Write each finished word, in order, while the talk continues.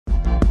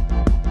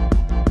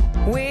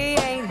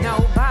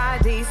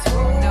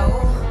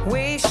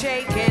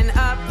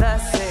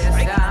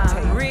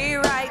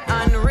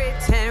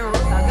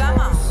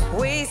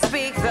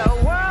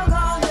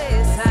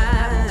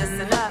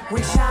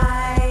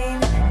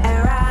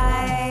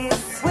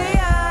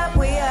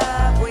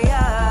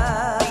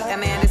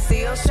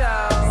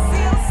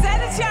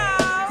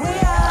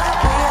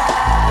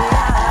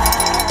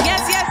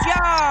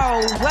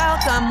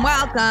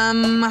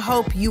welcome.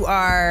 Hope you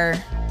are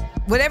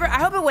I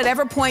hope at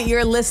whatever point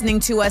you're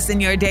listening to us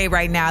in your day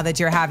right now that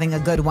you're having a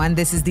good one.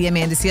 This is the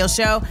Amanda Seales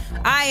Show.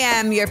 I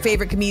am your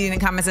favorite comedian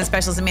and common sense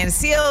specialist, Amanda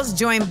Seales,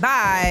 joined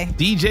by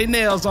DJ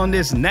Nails on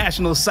this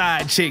National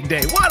Side Chick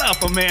Day. What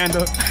up,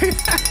 Amanda?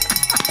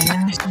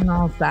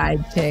 National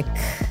Side Chick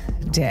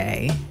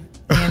Day.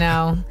 You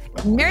know,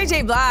 Mary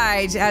J.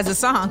 Blige has a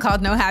song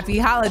called No Happy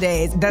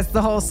Holidays. That's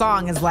the whole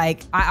song is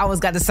like, I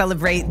always got to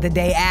celebrate the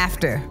day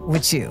after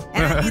with you.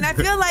 And I mean, I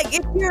feel like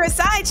if you're a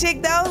side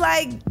chick though,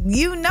 like,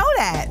 you know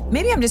that.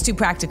 Maybe I'm just too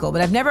practical,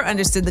 but I've never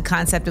understood the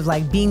concept of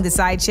like being the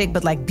side chick,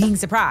 but like being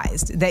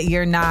surprised that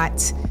you're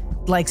not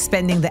like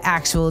spending the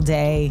actual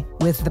day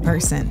with the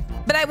person.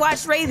 But I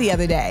watched Ray the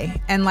other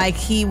day and like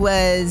he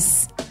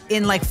was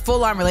in like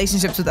full-on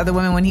relationships with other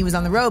women when he was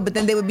on the road, but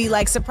then they would be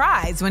like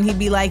surprised when he'd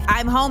be like,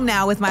 I'm home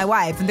now with my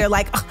wife. And they're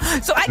like, oh,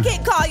 so I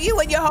can't call you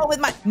when you're home with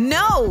my...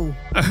 No.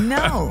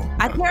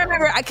 I can't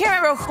remember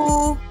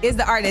who is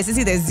the artist. It's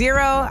either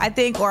Zero, I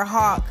think, or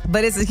Hawk,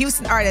 but it's a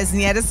Houston artist.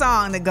 And he had a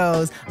song that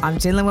goes, I'm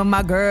chilling with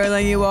my girl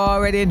and you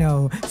already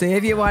know. So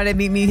if you want to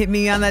meet me, hit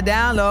me on the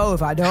down low.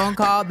 If I don't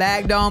call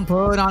back, don't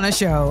put on a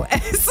show.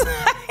 It's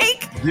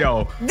like,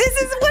 yo,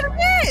 this is what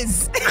it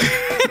is.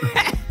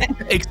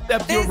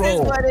 Accept your role. This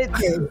is what it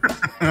is.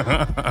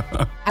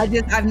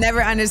 I've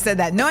never understood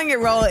that. Knowing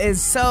your role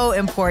is so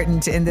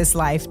important in this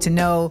life, to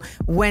know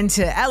when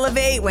to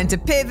elevate, when to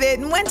pivot,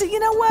 and when to, you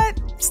know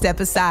what, step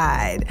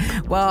aside.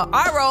 Well,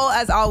 our role,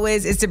 as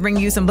always, is to bring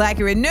you some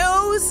Blackurate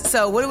news.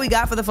 So what do we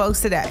got for the folks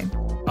today?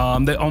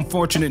 The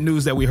unfortunate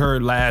news that we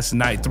heard last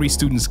night, 3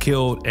 students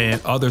killed and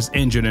others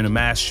injured in a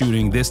mass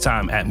shooting, this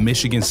time at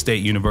Michigan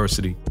State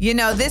University. You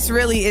know, this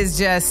really is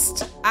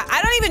just,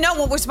 I don't even know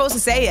what we're supposed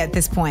to say at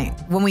this point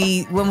when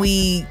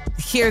we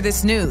hear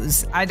this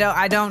news. I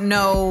don't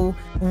know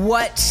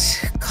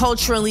what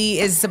culturally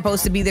is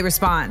supposed to be the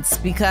response,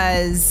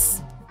 because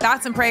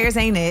thoughts and prayers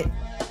ain't it,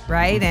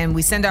 right? And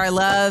we send our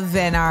love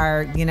and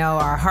our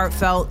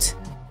heartfelt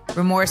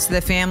remorse to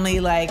the family.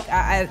 Like,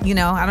 I don't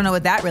know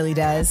what that really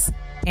does.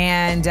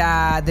 And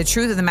the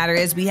truth of the matter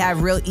is we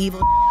have real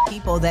evil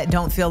people that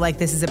don't feel like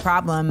this is a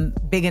problem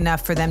big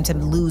enough for them to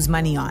lose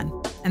money on.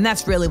 And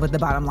that's really what the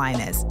bottom line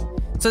is.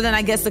 So then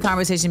I guess the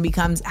conversation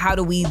becomes, how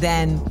do we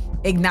then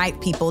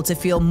ignite people to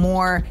feel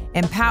more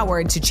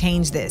empowered to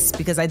change this?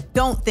 Because I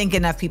don't think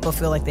enough people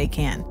feel like they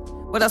can.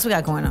 What else we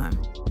got going on?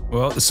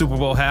 Well, the Super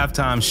Bowl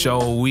halftime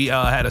show, we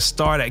had a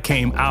star that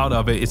came out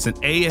of it. It's an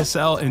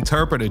ASL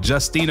interpreter,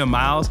 Justina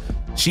Miles.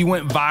 She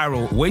went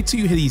viral. Wait till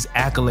you hear these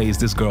accolades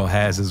this girl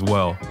has as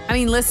well. I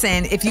mean,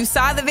 listen, if you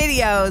saw the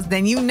videos,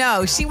 then you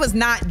know she was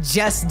not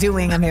just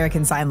doing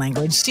American Sign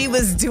Language. She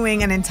was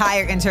doing an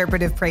entire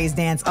interpretive praise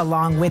dance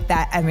along with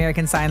that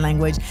American Sign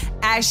Language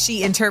as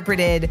she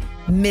interpreted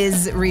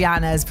Ms.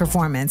 Rihanna's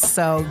performance.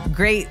 So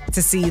great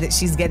to see that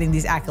she's getting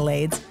these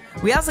accolades.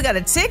 We also got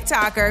a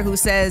TikToker who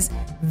says,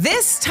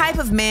 this type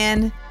of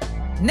man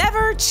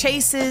never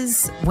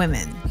chases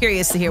women.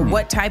 Curious to hear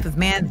what type of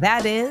man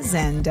that is.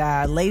 And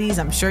ladies,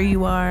 I'm sure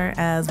you are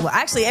as well.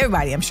 Actually,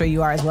 everybody, I'm sure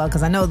you are as well,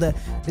 because I know the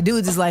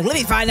dudes is like, let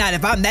me find out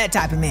if I'm that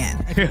type of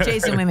man. If you're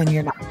chasing women,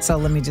 you're not. So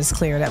let me just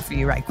clear it up for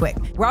you right quick.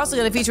 We're also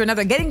going to feature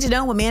another Getting to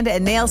Know Amanda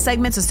and Nails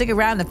segment, so stick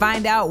around to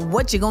find out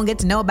what you're going to get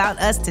to know about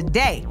us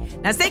today.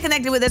 Now, stay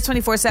connected with us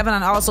 24/7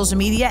 on all social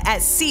media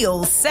at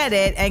Seales Said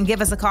It, and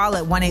give us a call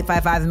at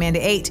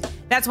 1-855-AMANDA-8.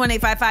 That's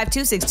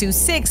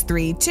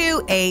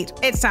 1-855-262-6328.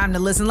 It's time to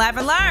listen, laugh,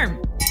 and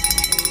learn.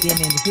 The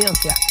Amanda Seales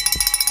Show.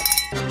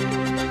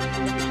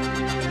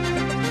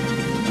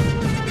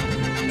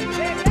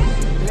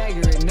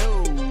 Blackurate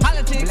news.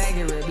 Politics.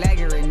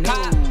 Blackurate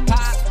news.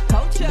 Pop.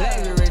 Culture.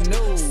 Blackurate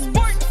news.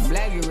 Sports.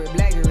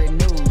 Blackurate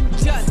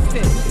news.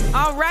 Justice.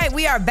 All right,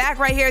 we are back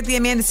right here at the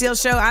Amanda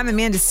Seales Show. I'm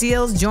Amanda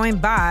Seales, joined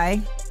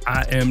by...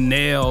 I am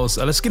Nails.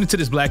 Let's get into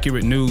this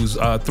Blackurate news.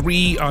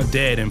 3 are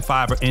dead and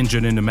 5 are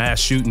injured in the mass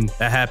shooting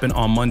that happened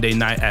on Monday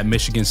night at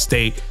Michigan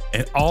State,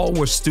 and all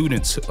were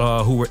students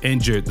who were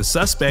injured. The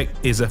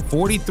suspect is a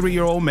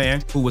 43-year-old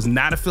man who was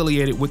not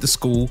affiliated with the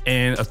school,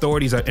 and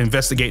authorities are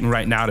investigating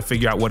right now to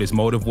figure out what his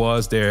motive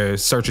was. They're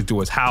searching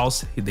through his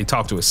house. They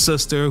talked to his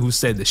sister, who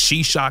said that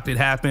she's shocked it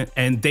happened,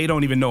 and they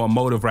don't even know a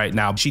motive right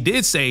now. She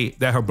did say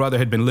that her brother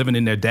had been living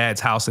in their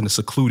dad's house in a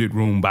secluded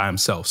room by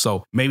himself,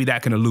 so maybe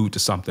that can allude to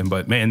something.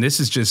 But man,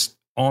 this is just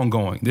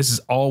ongoing. This is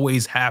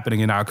always happening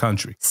in our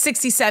country.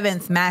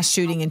 67th mass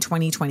shooting in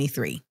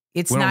 2023.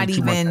 It's not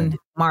even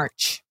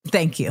March.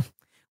 Thank you.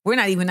 We're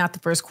not even out the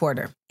first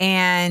quarter.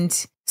 And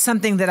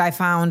something that I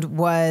found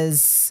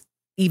was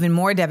even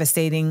more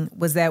devastating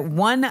was that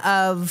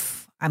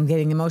I'm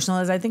getting emotional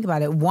as I think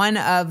about it, one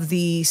of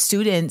the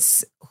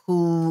students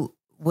who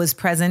was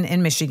present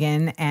in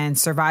Michigan and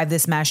survived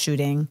this mass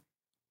shooting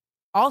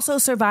also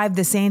survived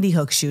the Sandy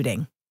Hook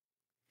shooting.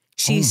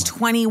 She's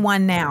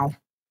 21 now.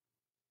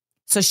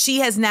 So she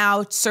has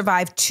now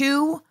survived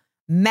 2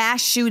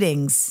 mass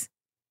shootings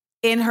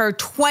in her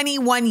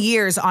 21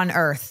 years on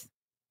Earth.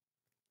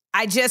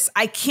 I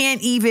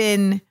can't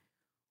even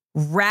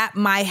wrap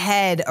my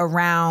head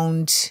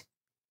around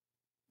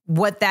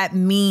what that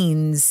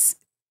means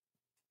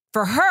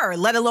for her,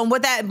 let alone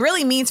what that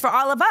really means for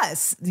all of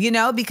us,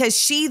 because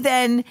she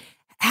then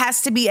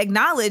has to be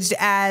acknowledged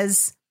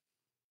as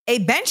a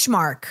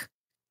benchmark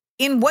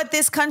in what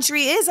this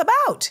country is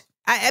about.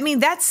 I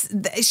mean,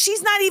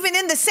 she's not even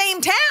in the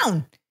same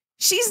town.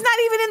 She's not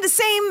even in the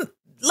same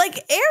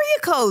area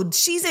code.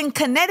 She's in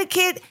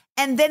Connecticut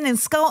and then in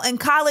school and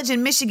college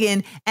in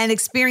Michigan and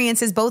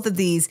experiences both of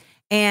these.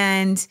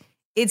 And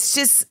it's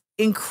just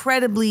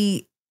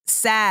incredibly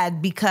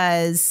sad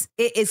because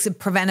it's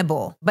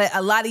preventable. But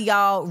a lot of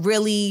y'all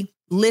really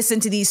listen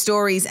to these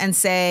stories and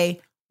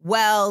say,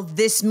 well,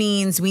 this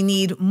means we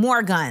need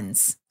more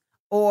guns,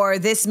 or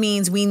this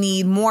means we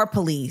need more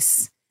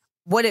police.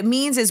 What it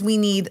means is we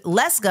need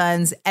less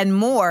guns and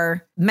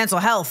more mental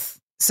health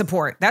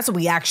support. That's what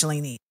we actually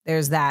need.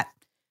 There's that.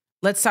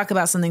 Let's talk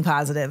about something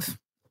positive.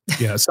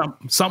 Yeah,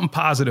 something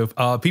positive.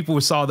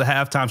 People saw the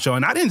halftime show,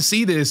 and I didn't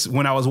see this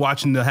when I was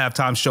watching the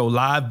halftime show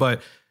live,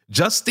 but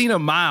Justina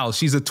Miles,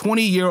 she's a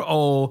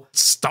 20-year-old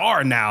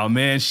star now,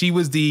 man. She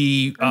was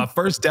the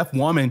first deaf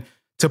woman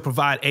to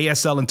provide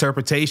ASL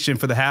interpretation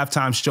for the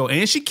halftime show.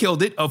 And she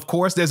killed it. Of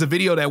course, there's a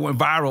video that went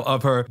viral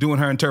of her doing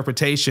her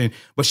interpretation,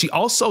 but she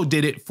also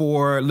did it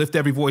for Lift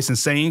Every Voice and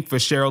Sing for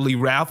Cheryl Lee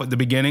Ralph at the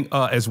beginning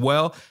as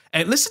well.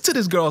 And listen to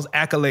this girl's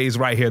accolades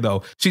right here,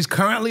 though. She's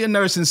currently a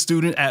nursing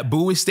student at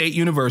Bowie State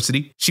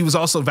University. She was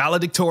also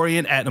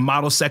valedictorian at the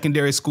Model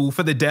Secondary School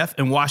for the Deaf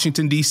in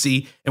Washington,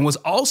 D.C., and was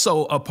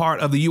also a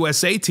part of the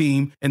USA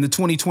team in the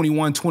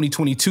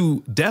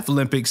 2021-2022 Deaf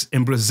Olympics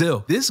in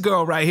Brazil. This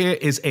girl right here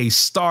is a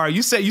star.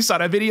 You say you saw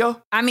that video?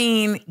 I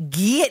mean,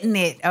 getting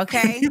it,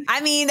 okay?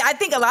 I mean, I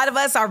think a lot of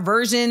us, our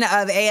version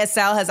of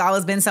ASL has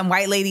always been some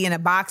white lady in a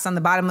box on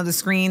the bottom of the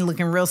screen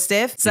looking real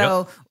stiff.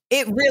 So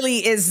it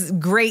really is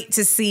great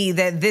to see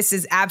that this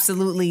is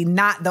absolutely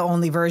not the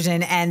only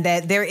version and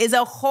that there is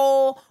a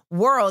whole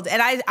world.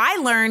 And I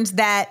learned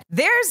that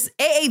there's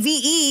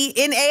AAVE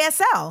in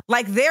ASL.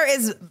 Like there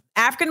is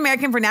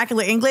African-American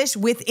Vernacular English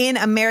within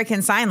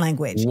American Sign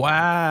Language.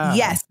 Wow.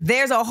 Yes,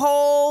 there's a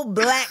whole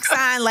Black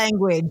Sign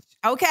Language.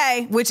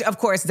 Okay, which of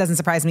course doesn't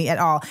surprise me at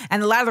all.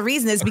 And a lot of the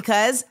reason is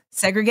because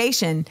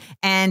segregation,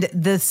 and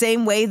the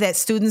same way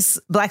that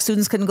Black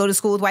students couldn't go to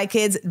school with white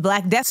kids,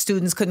 Black deaf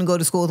students couldn't go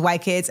to school with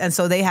white kids. And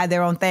so they had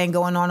their own thing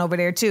going on over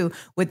there too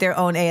with their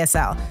own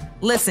ASL.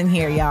 Listen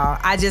here, y'all.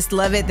 I just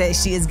love it that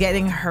she is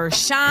getting her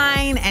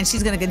shine, and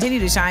she's going to continue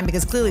to shine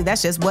because clearly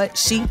that's just what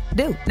she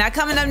do. Now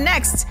coming up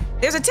next,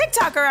 there's a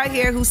TikToker out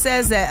here who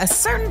says that a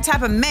certain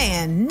type of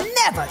man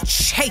never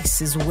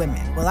chases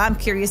women. Well, I'm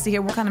curious to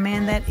hear what kind of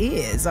man that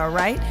is, all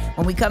right?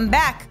 When we come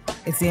back,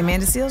 it's The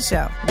Amanda Seales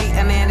Show. The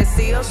Amanda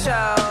Seales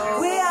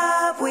Show. We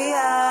up, we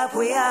up,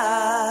 we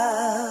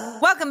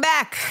up. Welcome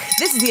back.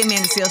 This is The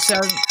Amanda Seales Show,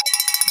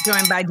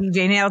 joined by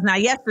DJ Nails. Now,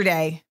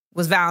 yesterday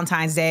was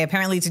Valentine's Day.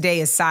 Apparently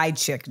today is Side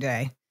Chick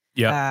Day.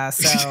 Yeah.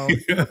 So,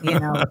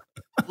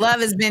 love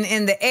has been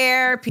in the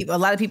air. A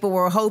lot of people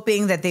were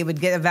hoping that they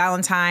would get a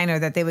Valentine or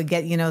that they would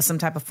get, some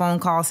type of phone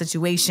call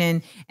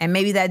situation. And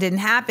maybe that didn't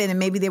happen. And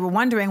maybe they were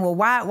wondering, well,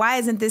 why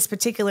isn't this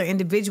particular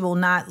individual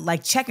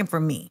not checking for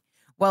me?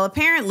 Well,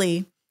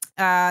 apparently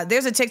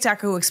there's a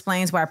TikToker who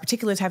explains why a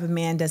particular type of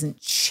man doesn't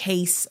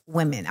chase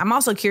women. I'm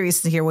also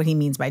curious to hear what he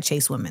means by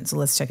chase women. So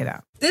let's check it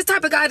out. This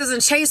type of guy doesn't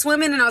chase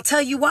women, and I'll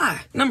tell you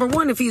why. Number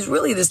one, if he's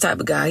really this type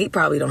of guy, he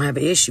probably don't have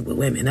an issue with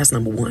women. That's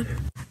number one.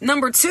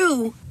 Number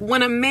two,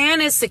 when a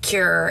man is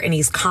secure and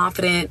he's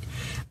confident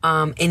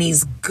and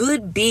he's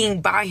good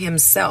being by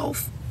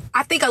himself,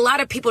 I think a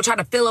lot of people try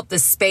to fill up the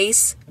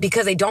space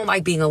because they don't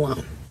like being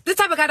alone. This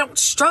type of guy don't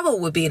struggle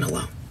with being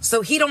alone.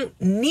 So he don't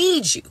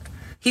need you.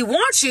 He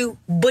wants you,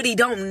 but he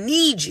don't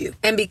need you.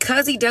 And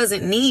because he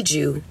doesn't need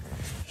you,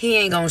 he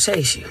ain't gonna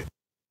chase you.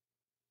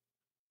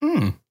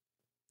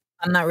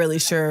 I'm not really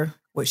sure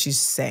what she's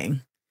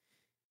saying.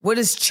 What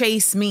does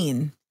chase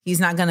mean? He's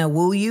not gonna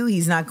woo you.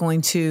 He's not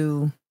going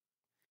to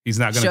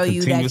show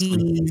you that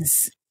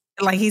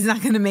he's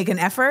not gonna make an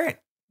effort.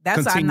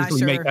 That's I'm not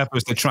sure. Make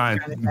efforts to try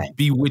and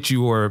be with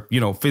you, or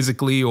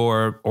physically,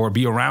 or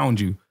be around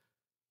you.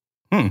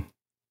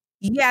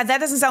 Yeah, that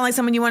doesn't sound like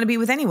someone you want to be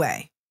with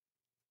anyway.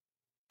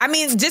 I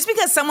mean, just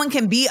because someone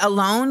can be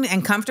alone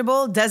and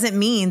comfortable doesn't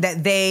mean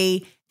that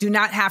they do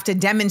not have to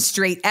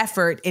demonstrate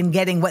effort in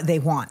getting what they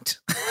want.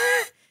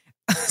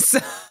 So,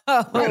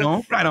 right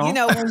on. You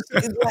know what I'm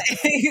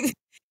saying?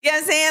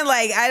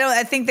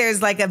 I think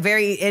there's a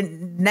very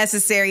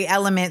necessary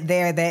element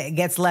there that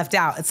gets left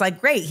out. It's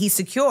great, he's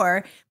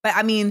secure, but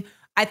I mean,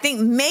 I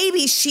think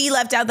maybe she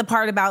left out the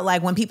part about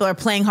when people are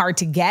playing hard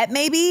to get,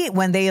 maybe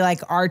when they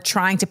are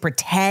trying to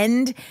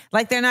pretend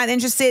like they're not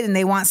interested and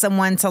they want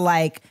someone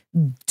to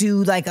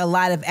do a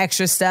lot of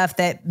extra stuff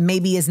that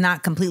maybe is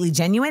not completely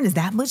genuine. Is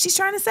that what she's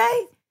trying to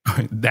say?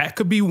 That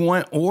could be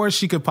one, or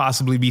she could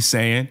possibly be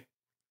saying,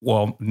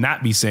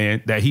 not be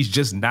saying that he's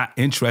just not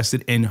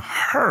interested in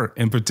her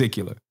in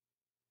particular.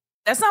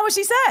 That's not what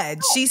she said.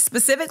 She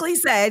specifically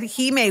said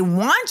he may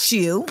want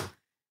you,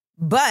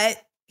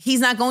 but he's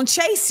not going to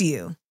chase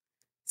you.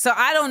 So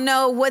I don't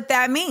know what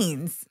that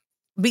means,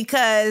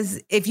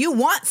 because if you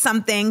want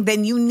something,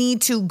 then you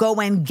need to go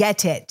and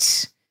get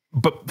it.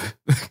 But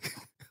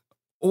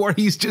or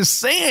he's just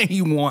saying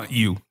he want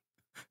you.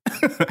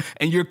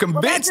 And you're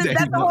convinced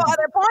that's the whole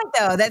other point,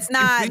 though. That's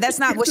not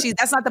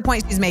the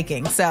point she's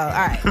making. So, all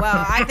right.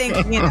 Well, I think,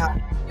 she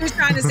was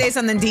trying to say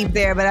something deep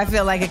there, but I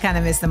feel like it kind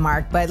of missed the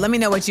mark. But let me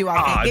know what you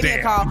all think. Give me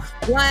a call.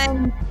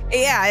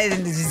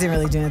 It just didn't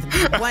really do anything.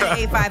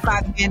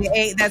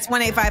 1-855-AMANDA-8. That's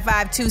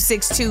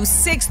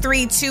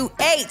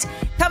 1-855-262-6328.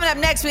 Coming up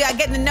next, we got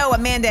Getting to Know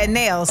Amanda and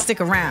Nails.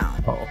 Stick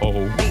around. Uh-oh.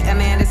 The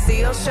Amanda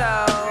Seales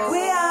Show.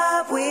 We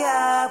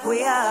up.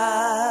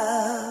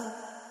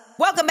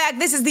 Welcome back.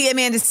 This is the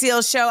Amanda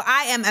Seales Show.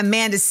 I am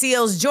Amanda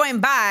Seales,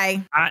 joined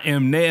by... I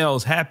am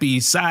Nails.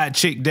 Happy Side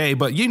Chick Day.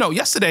 But,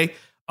 yesterday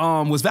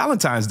was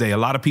Valentine's Day. A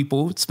lot of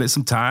people spent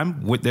some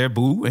time with their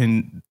boo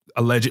and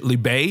allegedly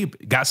babe,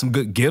 got some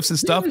good gifts and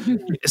stuff.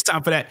 It's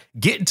time for that.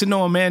 Getting to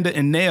Know Amanda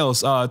and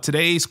Nails.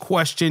 Today's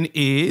question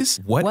is,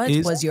 what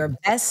was your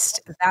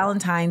best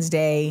Valentine's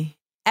Day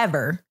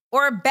ever?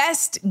 Or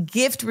best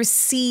gift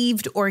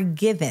received or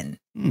given?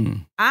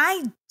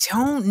 I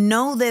don't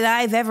know that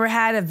I've ever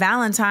had a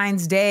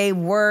Valentine's Day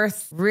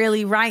worth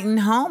really writing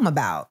home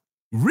about.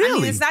 Really?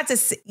 I mean, it's not to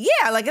say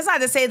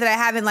that I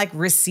haven't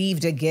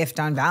received a gift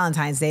on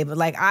Valentine's Day, but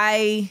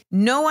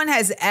no one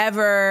has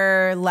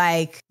ever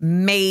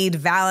made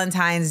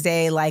Valentine's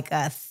Day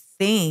a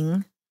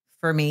thing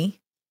for me.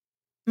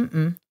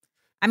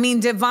 I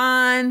mean,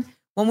 Devon,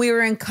 when we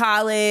were in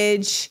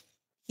college,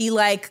 he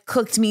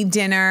cooked me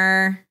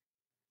dinner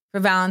for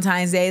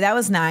Valentine's Day. That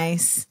was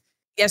nice.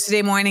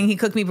 Yesterday morning, he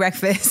cooked me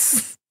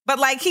breakfast. But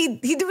he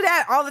do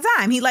that all the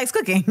time. He likes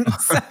cooking.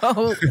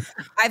 So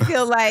I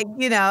feel I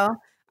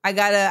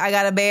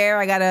got a bear,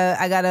 I got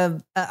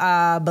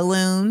a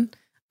balloon.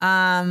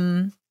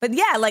 But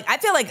yeah, I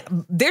feel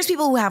there's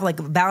people who have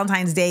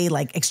Valentine's Day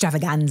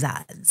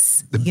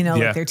extravaganzas.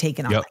 They're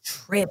taking on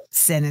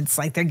trips and it's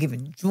they're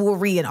giving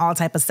jewelry and all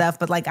type of stuff.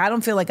 But I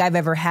don't feel I've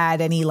ever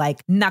had any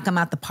knock them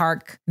out the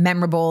park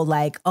memorable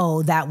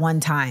that one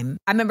time.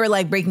 I remember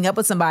breaking up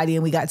with somebody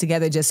and we got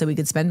together just so we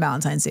could spend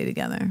Valentine's Day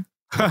together.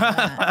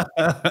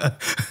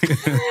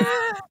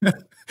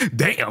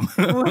 Damn.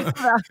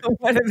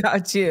 What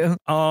about you?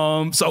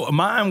 So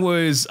mine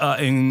was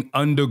in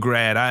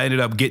undergrad. I ended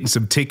up getting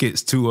some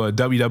tickets to a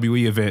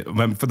WWE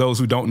event. For those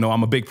who don't know,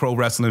 I'm a big pro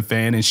wrestling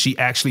fan, and she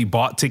actually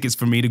bought tickets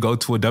for me to go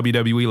to a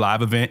WWE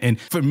live event. And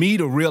for me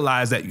to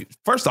realize that,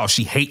 first off,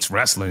 she hates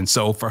wrestling.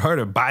 So for her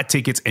to buy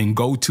tickets and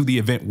go to the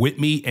event with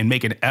me and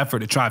make an effort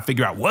to try and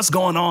figure out what's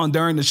going on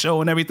during the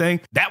show and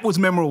everything, that was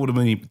memorable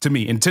to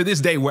me. And to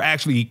this day, we're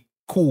actually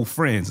cool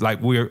friends.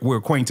 We're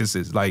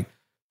acquaintances.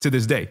 To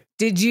this day.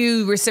 Did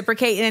you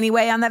reciprocate in any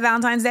way on that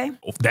Valentine's Day?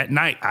 That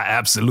night, I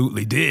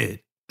absolutely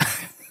did.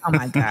 Oh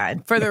my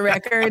God. For the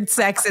record,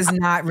 sex is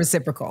not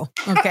reciprocal,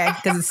 okay?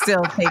 Because it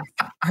still takes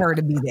her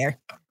to be there.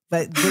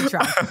 But good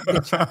try.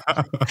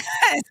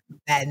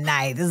 That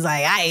night, it's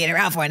I ate her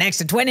out for an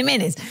extra 20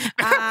 minutes.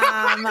 All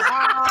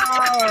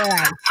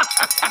right.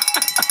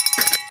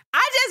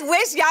 I just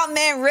wish y'all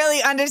men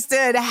really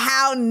understood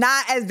how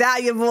not as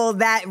valuable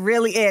that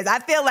really is. I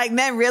feel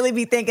men really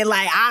be thinking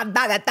I'm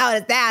about to throw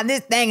this down. This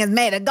thing is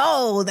made of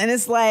gold. And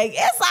it's it's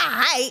all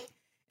right.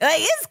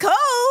 It's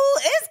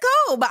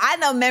cool. But I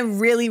know men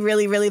really,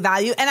 really, really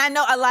value. And I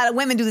know a lot of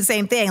women do the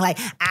same thing.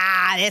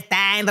 This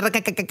thing.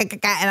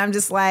 And I'm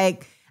just I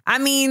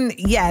mean,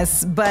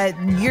 yes, but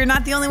you're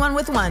not the only one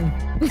with one.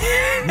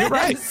 You're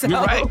right.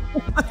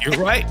 You're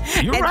right.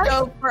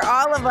 So for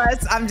all of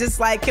us, I'm just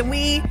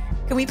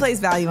can we place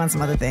value on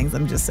some other things?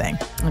 I'm just saying.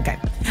 Okay.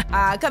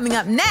 Coming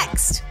up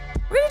next,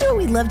 we're going to do what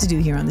we love to do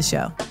here on the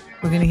show.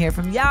 We're going to hear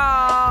from y'all,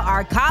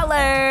 our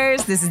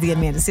callers. This is the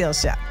Amanda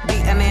Seales Show.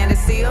 The Amanda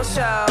Seales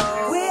Show.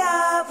 We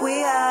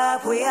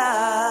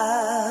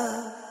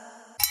up.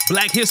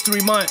 Black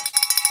History Month.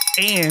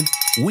 And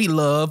we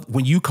love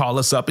when you call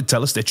us up and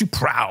tell us that you're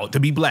proud to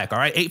be black. All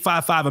right.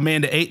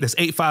 855-AMANDA-8. That's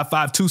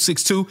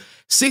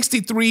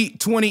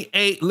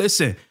 855-262-6328.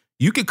 Listen,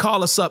 you can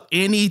call us up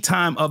any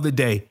time of the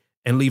day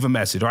and leave a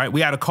message. All right.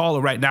 We had a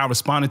caller right now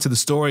responding to the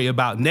story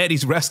about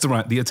Nettie's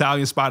Restaurant, the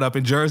Italian spot up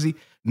in Jersey,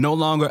 no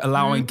longer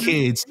allowing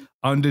kids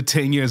under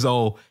 10 years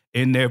old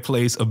in their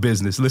place of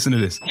business. Listen to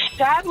this.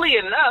 Sadly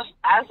enough,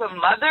 as a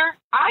mother,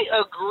 I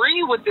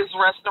agree with this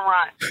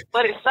restaurant,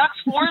 but it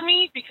sucks for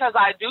me because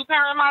I do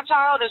parent my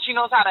child and she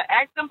knows how to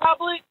act in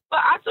public. But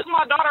I took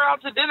my daughter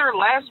out to dinner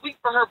last week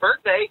for her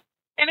birthday,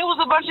 and it was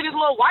a bunch of these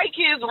little white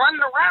kids running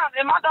around,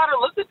 and my daughter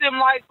looked at them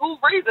like, who's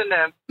raising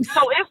them?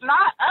 So it's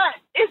not us,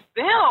 it's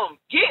them.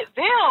 Get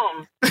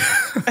them.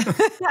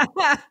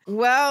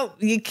 Well,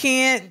 you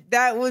can't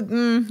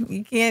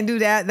do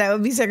that. That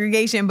would be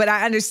segregation. But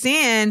I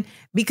understand,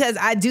 because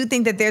I do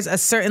think that there's a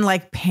certain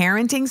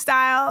parenting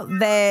style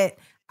that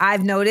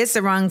I've noticed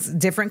amongst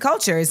different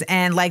cultures.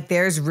 And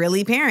there's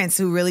really parents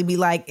who really be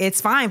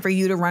it's fine for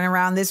you to run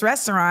around this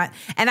restaurant.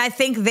 And I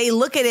think they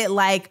look at it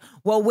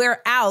well,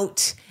 we're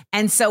out.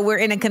 And so we're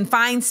in a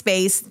confined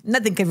space.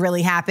 Nothing could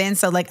really happen.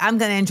 So I'm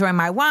going to enjoy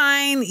my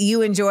wine.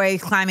 You enjoy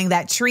climbing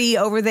that tree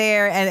over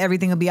there and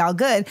everything will be all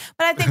good.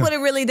 But I think what it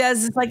really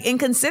does is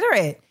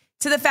inconsiderate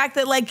to the fact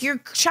that like your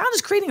child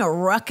is creating a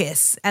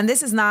ruckus, and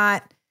this is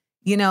not,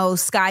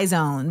 Sky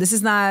Zone. This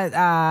is not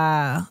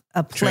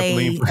a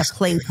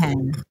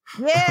playpen.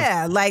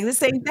 Yeah, like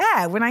this ain't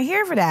that. We're not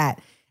here for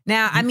that.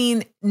 Now, I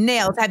mean,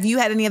 Nails, have you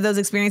had any of those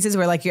experiences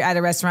where like you're at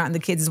a restaurant and the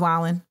kids is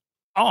wilding?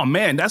 Oh,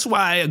 man, that's why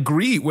I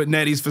agreed with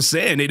Nettie's for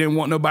saying they didn't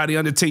want nobody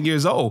under 10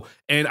 years old.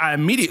 And I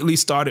immediately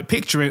started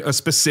picturing a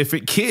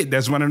specific kid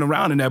that's running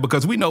around in there,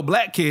 because we know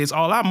black kids,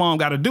 all our mom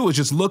got to do is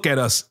just look at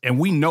us and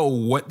we know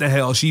what the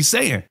hell she's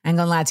saying. I ain't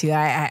gonna lie to you.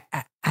 I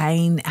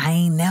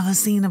ain't never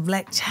seen a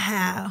black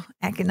child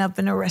acting up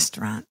in a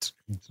restaurant.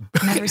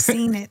 Never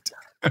seen it.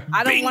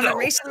 I don't want to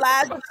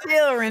racialize the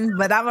children,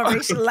 but I'm going to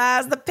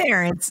racialize the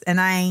parents,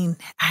 and I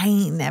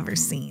ain't never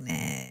seen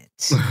it.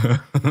 So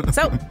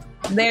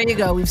there you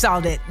go. We've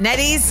solved it.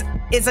 Nettie's,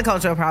 it's a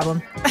cultural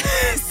problem.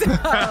 So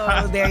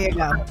there you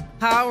go.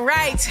 All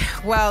right.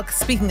 Well,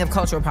 speaking of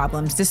cultural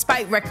problems,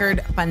 despite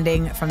record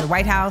funding from the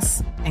White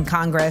House and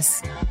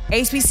Congress,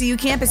 HBCU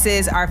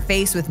campuses are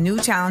faced with new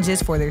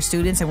challenges for their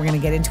students, and we're going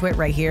to get into it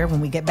right here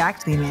when we get back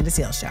to the Amanda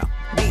Seales Show.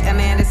 The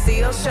Amanda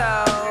Seales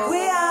Show.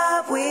 We up.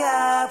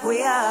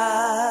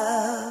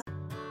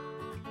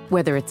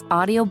 Whether it's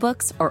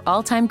audiobooks or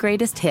all-time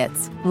greatest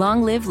hits,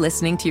 long live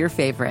listening to your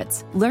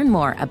favorites. Learn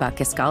more about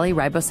Kisqali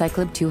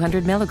Ribociclib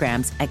 200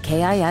 milligrams at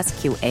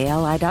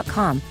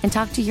KISQALI.com and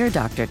talk to your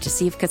doctor to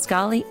see if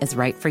Kisqali is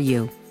right for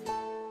you.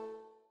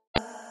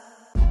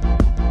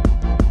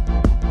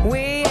 We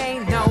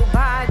ain't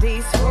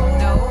nobody's fool.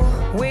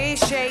 No. We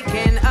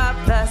shaking up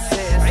the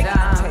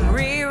system.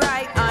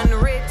 Rewrite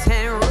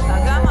unwritten rules.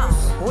 Come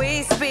on.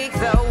 We speak,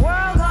 the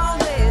world gon'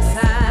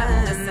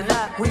 listen. Listen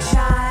up. We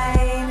shine.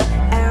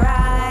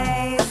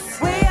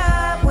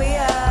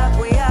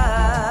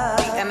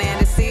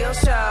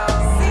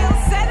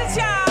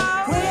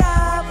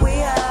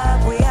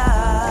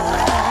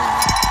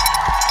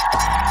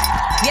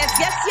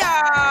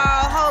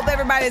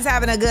 Everybody's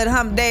having a good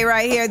hump day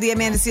right here at the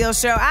Amanda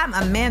Seales Show. I'm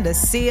Amanda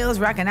Seales,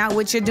 rocking out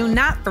with you. Do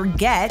not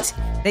forget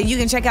that you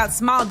can check out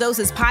Small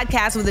Doses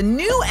Podcast with a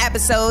new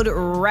episode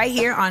right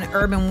here on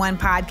Urban One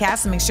Podcast.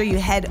 So make sure you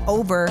head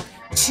over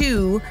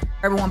to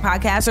Urban One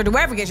Podcast or to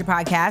wherever you get your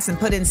podcasts and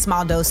put in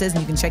Small Doses,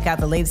 and you can check out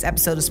the latest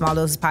episode of Small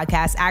Doses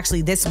Podcast.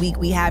 Actually, this week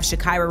we have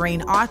Shakira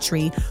Rain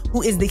Autry,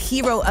 who is the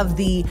hero of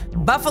the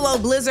Buffalo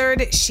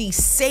Blizzard. She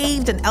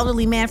saved an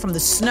elderly man from the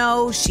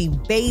snow. She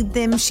bathed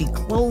him, she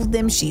clothed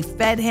him, she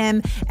fed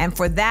him, and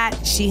for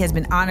that, she has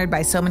been honored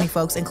by so many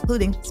folks,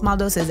 including Small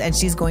Doses, and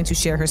she's going to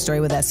share her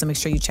story with us. So make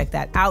sure you check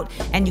that out,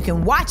 and you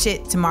can watch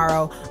it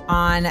tomorrow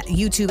on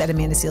YouTube at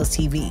Amanda Seales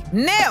TV.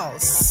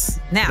 Nails!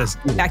 Now,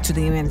 back to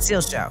the Amanda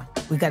Seales Show.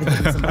 We got to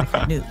get you some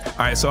Black News. All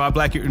right, so our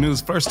Black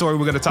News first story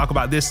we're going to talk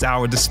about this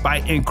hour.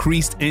 Despite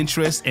increased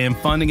interest and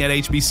funding at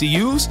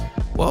HBCUs,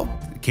 well,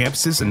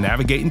 campuses are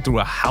navigating through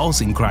a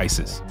housing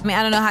crisis. I mean,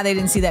 I don't know how they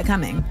didn't see that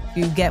coming.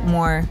 You get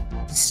more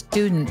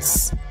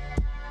students,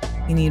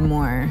 you need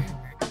more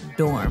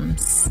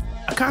dorms.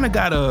 I kind of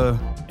got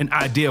an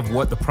idea of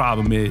what the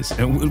problem is,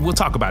 and we'll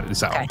talk about it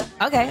this hour.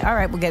 Okay. All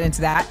right, we'll get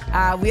into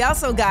that. We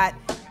also got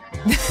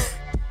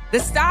the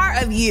star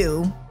of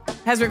You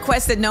has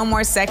requested no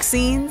more sex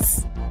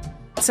scenes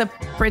to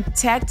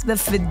protect the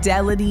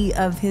fidelity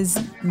of his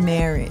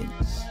marriage.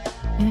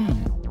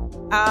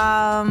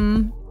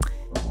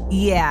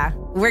 Yeah,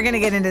 we're going to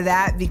get into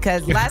that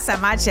because last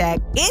time I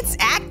checked, it's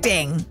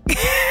acting.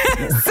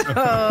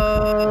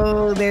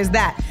 So there's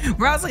that.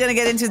 We're also going to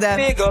get into the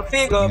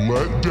figure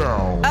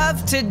letdown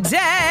of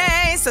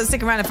today. So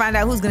stick around to find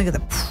out who's going to get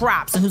the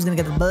props and who's going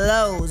to get the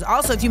blows.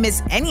 Also, if you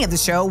miss any of the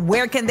show,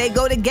 where can they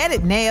go to get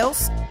it,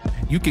 Nails?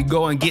 You can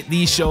go and get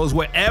these shows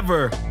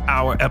wherever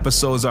our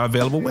episodes are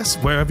available,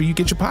 wherever you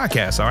get your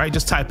podcasts, all right?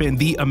 Just type in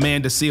The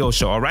Amanda Seales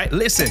Show, all right?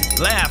 Listen,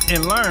 laugh,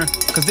 and learn,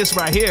 because this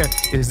right here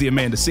is The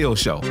Amanda Seales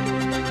Show.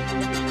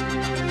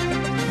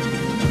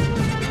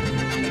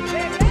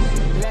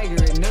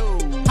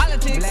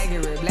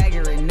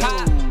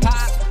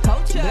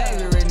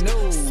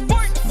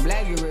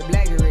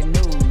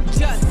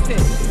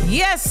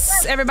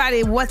 Yes,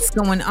 everybody, what's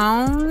going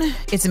on?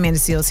 It's Amanda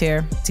Seales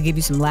here to give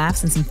you some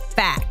laughs and some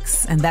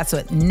facts, and that's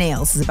what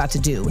Nails is about to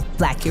do with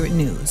Black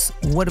News.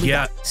 What do we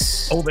got?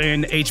 Over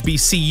in the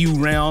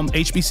HBCU realm,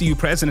 HBCU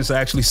presidents are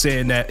actually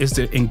saying that it's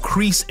the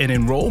increase in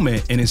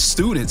enrollment in its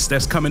students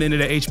that's coming into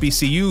the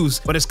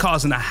HBCUs, but it's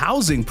causing a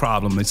housing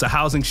problem. It's a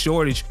housing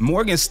shortage.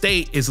 Morgan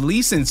State is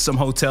leasing some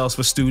hotels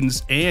for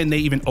students, and they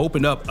even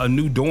opened up a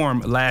new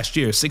dorm last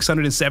year,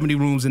 670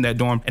 rooms in that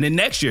dorm. And then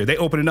next year, they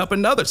opening up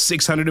another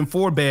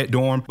 604-bed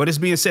dorm. But it's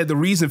being said the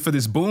reason for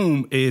this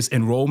boom is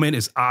enrollment,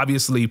 is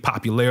obviously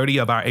popularity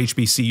of our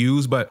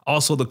HBCUs, but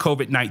also the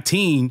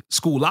COVID-19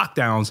 school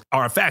lockdowns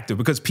are a factor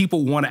because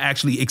people want to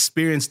actually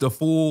experience the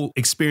full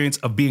experience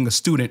of being a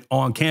student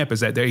on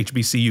campus at their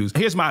HBCUs.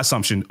 Here's my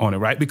assumption on it,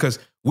 right? Because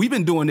we've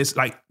been doing this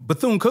like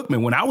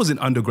Bethune-Cookman. When I was in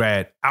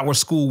undergrad, our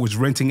school was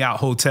renting out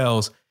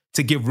hotels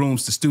to give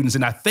rooms to students.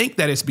 And I think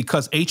that it's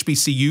because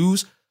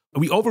HBCUs,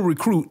 we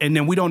over-recruit and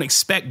then we don't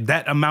expect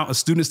that amount of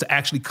students to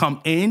actually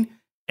come in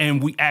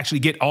and we actually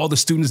get all the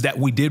students that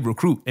we did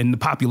recruit. And the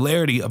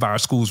popularity of our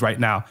schools right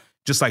now,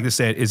 just like I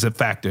said, is a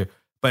factor.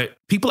 But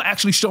people are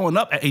actually showing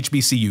up at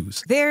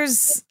HBCUs.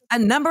 There's a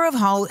number of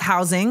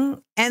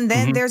housing, and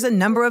then there's a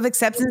number of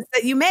exceptions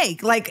that you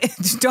make. Like,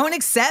 don't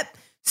accept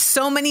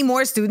so many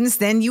more students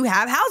than you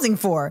have housing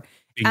for,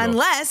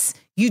 unless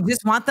you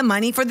just want the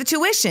money for the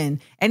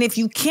tuition. And if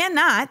you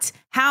cannot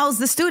house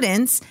the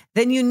students,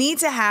 then you need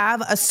to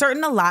have a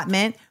certain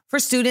allotment for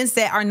students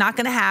that are not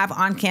going to have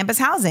on-campus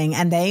housing.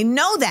 And they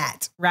know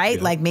that, right?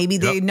 Yep. Like maybe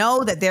they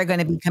know that they're going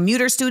to be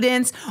commuter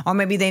students, or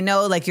maybe they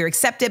know like you're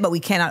accepted, but we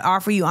cannot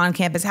offer you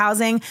on-campus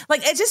housing.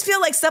 Like, I just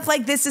feel like stuff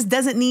like this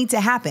doesn't need to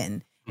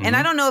happen. And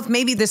I don't know if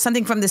maybe there's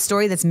something from this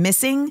story that's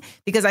missing,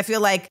 because I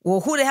feel like,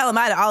 well, who the hell am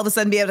I to all of a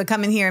sudden be able to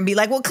come in here and be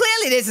like, well,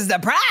 clearly this is the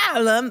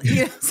problem. You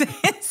know what I'm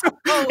saying? So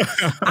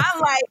I'm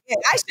like,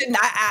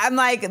 I'm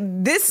like,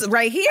 this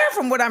right here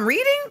from what I'm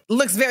reading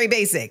looks very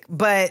basic,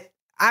 but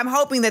I'm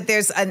hoping that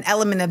there's an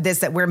element of this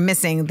that we're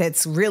missing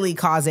that's really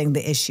causing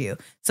the issue.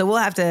 So we'll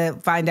have to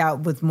find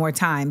out with more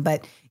time.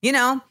 But, you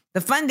know,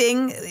 the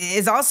funding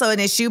is also an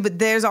issue, but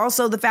there's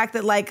also the fact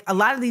that like a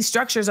lot of these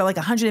structures are like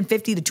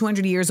 150 to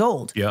 200 yeyears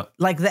old. Yeah.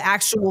 Like the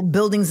actual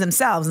buildings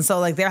themselves. And so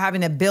like they're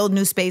having to build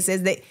new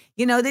spaces. They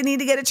need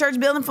to get a church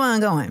building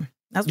fund going.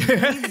 That's what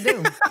they need to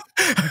do.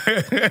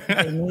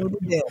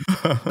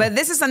 But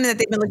this is something that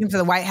they've been looking for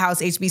the White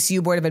House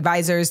HBCU Board of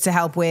Advisors to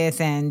help with,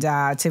 and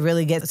to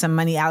really get some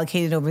money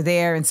allocated over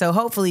there. And so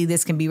hopefully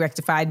this can be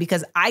rectified,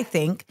 because I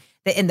think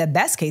that in the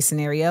best case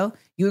scenario,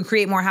 you would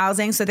create more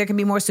housing so there can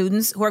be more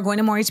students who are going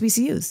to more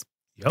HBCUs.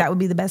 Yep. That would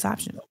be the best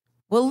option.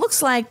 Well, it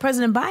looks like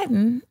President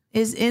Biden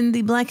is in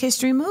the Black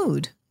History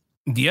mood.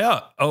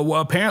 Yeah.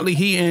 Well, apparently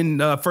he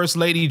and First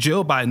Lady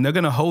Jill Biden, they're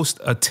going to host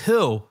a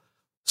Till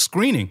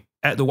screening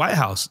at the White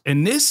House.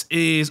 And this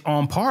is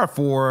on par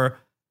for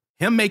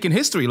him making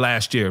history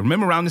last year.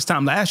 Remember around this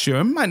time last year,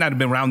 it might not have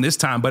been around this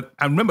time, but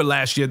I remember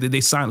last year that they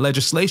signed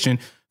legislation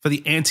for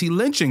the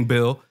anti-lynching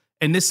bill.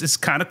 And this is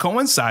kind of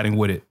coinciding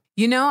with it.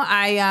 You know,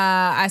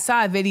 I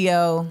saw a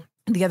video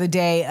the other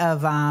day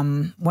of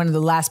one of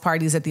the last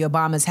parties that the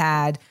Obamas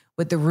had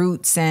with the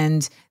Roots,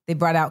 and they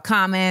brought out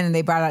Common and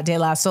they brought out De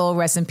La Soul,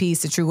 rest in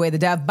peace, to True Way the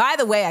Dove. By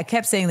the way, I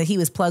kept saying that he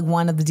was plug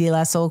one of the De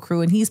La Soul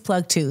crew, and he's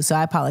plug two. So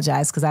I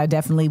apologize, because I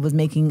definitely was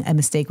making a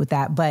mistake with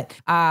that. But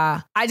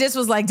I just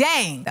was like,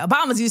 dang, the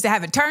Obamas used to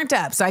have it turned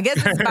up. So I guess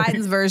it's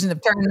Biden's version of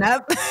turning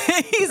up.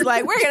 He's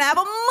like, we're going to have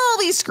a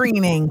movie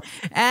screening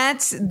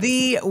at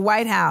the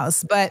White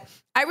House. But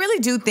I really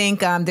do think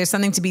there's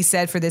something to be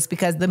said for this,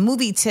 because the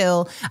movie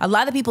Till, a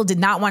lot of people did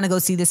not want to go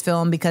see this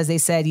film because they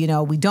said, you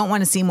know, we don't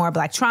want to see more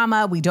Black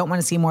trauma. We don't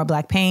want to see more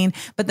Black pain.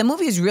 But the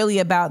movie is really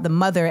about the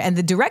mother, and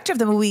the director of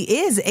the movie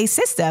is a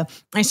sister.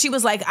 And she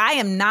was like, I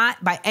am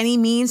not by any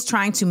means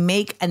trying to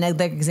make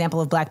another example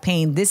of Black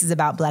pain. This is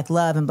about Black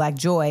love and Black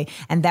joy.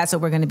 And that's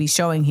what we're going to be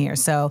showing here.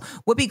 So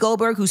Whoopi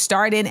Goldberg, who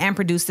starred in and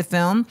produced the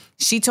film,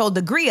 she told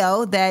the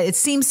Griot that it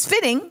seems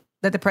fitting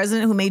that the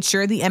president who made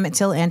sure the Emmett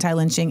Till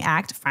Anti-Lynching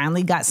Act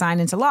finally got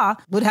signed into law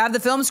would have the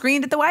film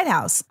screened at the White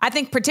House. I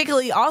think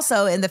particularly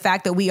also in the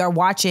fact that we are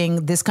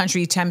watching this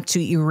country attempt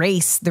to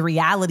erase the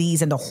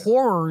realities and the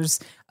horrors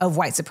of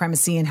white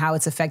supremacy and how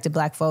it's affected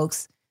Black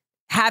folks.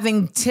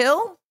 Having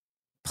Till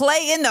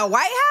play in the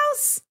White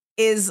House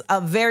is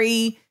a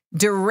very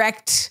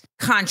direct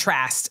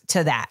contrast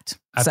to that.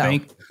 I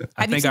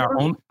think our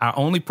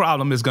only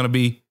problem is going to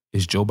be,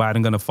 is Joe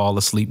Biden going to fall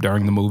asleep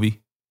during the movie?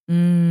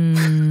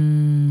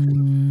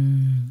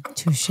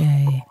 Touche.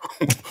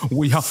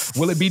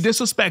 Will it be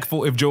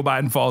disrespectful if Joe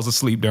Biden falls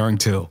asleep during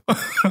Till?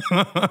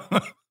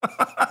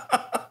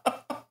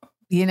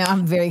 You know,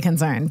 I'm very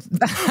concerned.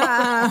 But he 80.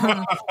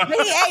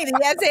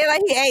 I say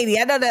like he 80.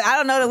 I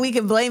don't know that we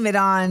can blame it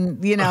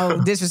on, you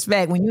know,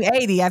 disrespect. When you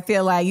 80, I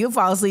feel like you'll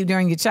fall asleep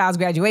during your child's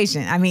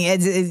graduation. I mean,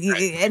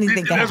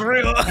 anything can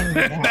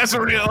happen. That's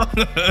real.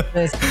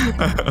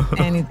 Listen,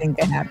 anything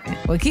can happen.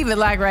 Well, keep it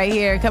locked right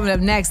here. Coming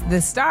up next,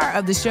 the star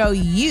of the show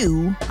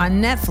You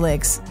on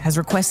Netflix has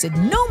requested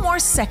no more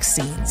sex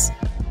scenes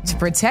to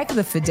protect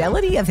the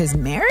fidelity of his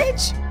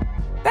marriage.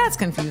 That's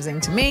confusing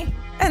to me.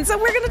 And so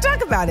we're going to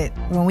talk about it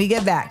when we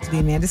get back to the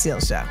Amanda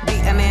Seales Show.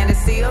 The Amanda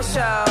Seales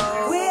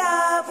Show. We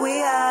up.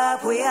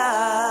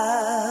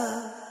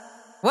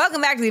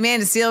 Welcome back to the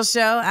Amanda Seales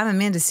Show. I'm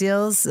Amanda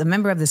Seales, a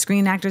member of the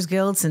Screen Actors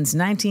Guild since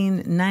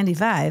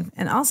 1995,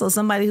 and also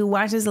somebody who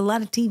watches a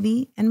lot of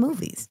TV and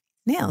movies.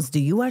 Nails, do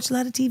you watch a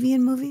lot of TV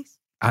and movies?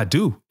 I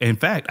do. In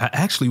fact, I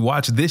actually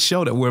watched this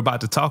show that we're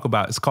about to talk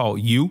about. It's called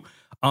You.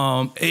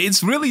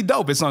 It's really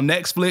dope. It's on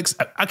Netflix.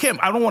 I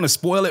don't want to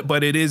spoil it,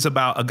 but it is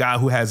about a guy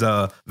who has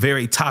a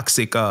very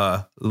toxic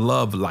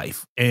love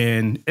life.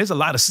 And there's a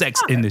lot of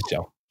sex in this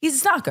show. He's a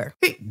stalker.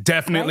 He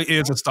definitely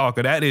is a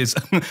stalker.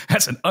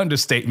 That's an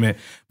understatement.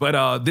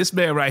 But this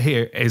man right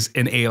here is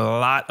in a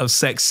lot of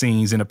sex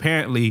scenes, and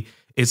apparently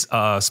it's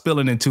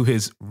spilling into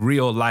his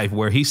real life,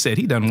 where he said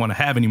he doesn't want to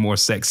have any more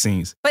sex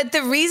scenes. But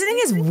the reasoning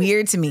is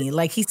weird to me.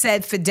 Like he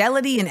said,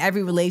 fidelity in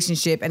every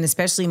relationship, and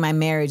especially my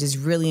marriage, is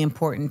really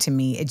important to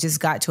me. It just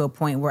got to a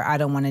point where I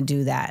don't want to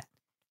do that.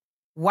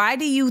 Why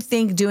do you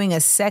think doing a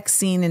sex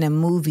scene in a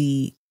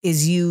movie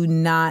is you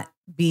not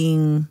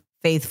being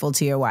faithful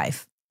to your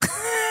wife?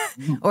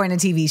 Or in a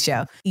TV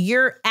show?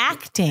 You're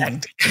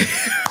acting.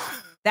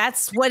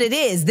 That's what it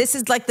is. This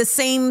is like the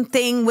same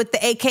thing with the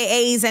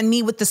AKAs and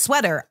me with the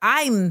sweater.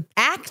 I'm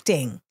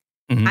acting.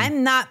 Mm-hmm.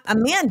 I'm not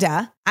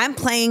Amanda. I'm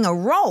playing a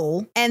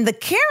role, and the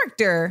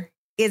character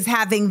is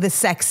having the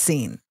sex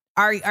scene.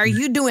 Are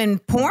you doing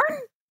porn?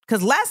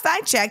 Because last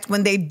I checked,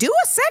 when they do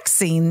a sex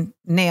scene,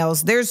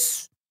 Nails,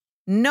 there's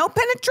no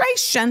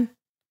penetration.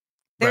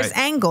 There's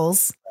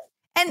angles.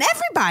 And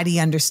everybody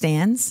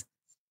understands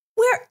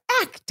we're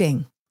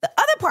acting. The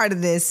other part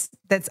of this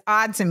that's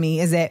odd to me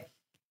is that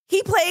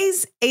he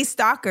plays a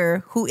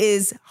stalker who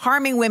is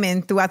harming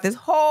women throughout this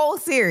whole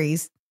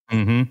series,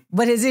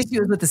 but his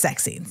issue is with the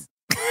sex scenes.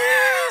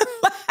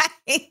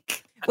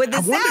 Like, what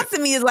this sounds to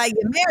me is like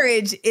your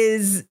marriage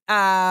is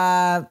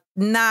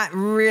not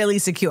really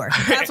secure.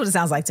 That's what it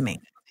sounds like to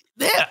me.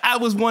 Yeah, I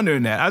was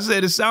wondering that. I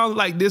said, it sounds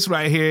like this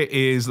right here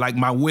is like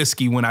my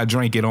whiskey when I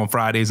drink it on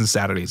Fridays and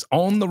Saturdays.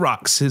 On the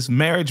rocks. His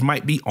marriage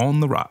might be on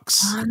the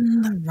rocks.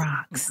 On the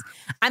rocks.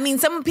 I mean,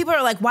 some people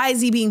are like, why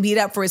is he being beat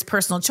up for his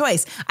personal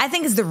choice? I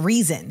think it's the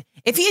reason.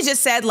 If he had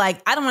just said,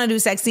 like, I don't want to do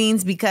sex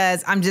scenes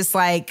because I'm just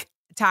like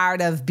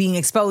tired of being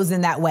exposed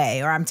in that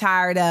way, or I'm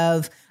tired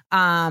of,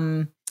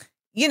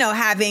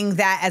 having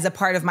that as a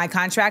part of my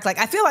contract. Like,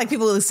 I feel like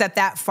people will accept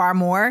that far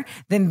more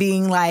than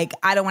being like,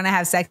 I don't want to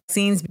have sex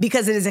scenes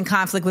because it is in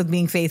conflict with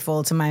being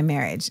faithful to my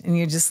marriage. And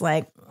you're just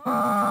like,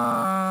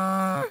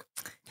 maybe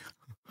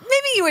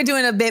you were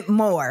doing a bit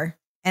more.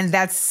 And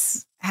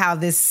that's how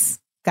this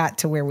got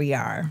to where we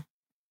are.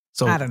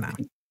 So I don't know.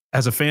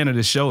 As a fan of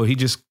the show, he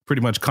just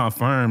pretty much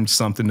confirmed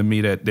something to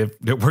me that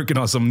they're working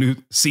on some new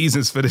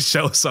seasons for the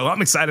show. So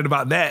I'm excited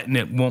about that, and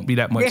it won't be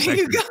that much. There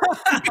you go.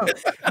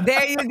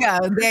 There you go.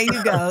 There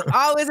you go.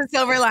 Always a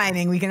silver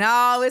lining. We can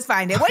always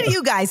find it. What do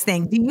you guys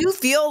think? Do you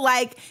feel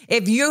like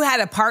if you had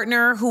a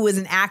partner who was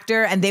an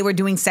actor and they were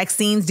doing sex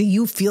scenes, do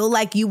you feel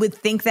like you would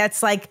think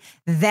that's like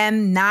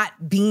them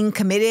not being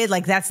committed?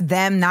 Like that's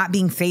them not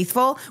being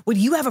faithful? Would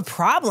you have a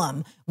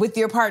problem with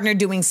your partner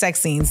doing sex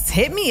scenes?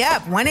 Hit me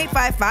up.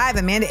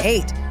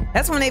 1-855-AMANDA-8.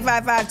 That's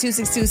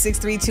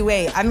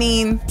 1-855-262-6328. I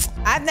mean,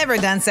 I've never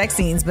done sex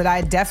scenes, but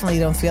I definitely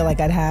don't feel like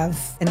I'd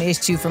have an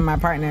issue from my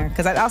partner,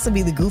 because I'd also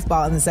be the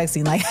goofball in the sex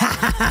scene. Like,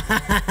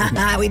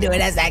 we doing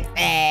that sexy.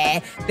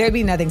 There'd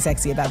be nothing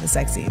sexy about the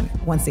sex scene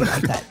once they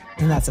got cut.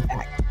 And that's a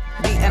fact.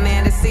 The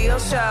Amanda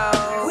Seales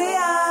Show. We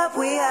up,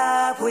 we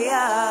up, we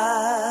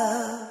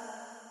up.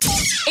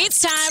 It's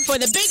time for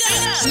the Big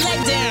Up,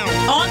 Let Down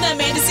on the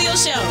Amanda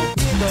Seales Show.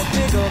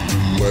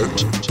 Let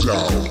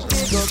down.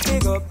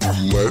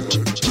 Let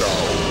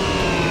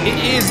down. It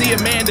is the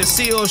Amanda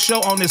Seales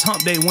Show on this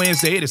Hump Day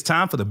Wednesday. It is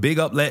time for the Big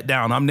Up, Let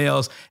Down. I'm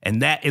Nails,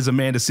 and that is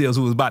Amanda Seales,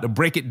 who is about to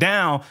break it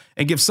down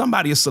and give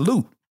somebody a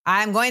salute.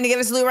 I'm going to give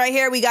a salute right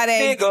here. We got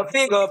a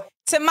big up.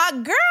 To my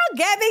girl,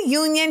 Gabby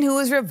Union, who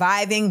is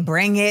reviving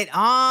Bring It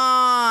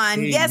On.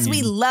 Hey. Yes,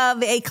 we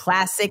love a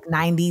classic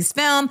 90s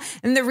film,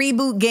 and the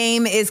reboot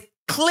game is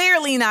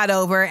clearly not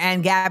over,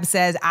 and Gab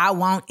says, I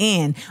won't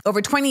end. Over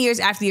 20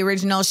 years after the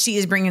original, she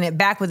is bringing it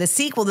back with a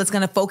sequel that's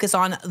going to focus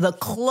on the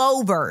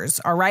Clovers,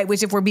 all right?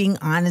 Which, if we're being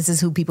honest,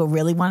 is who people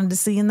really wanted to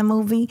see in the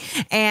movie.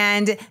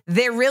 And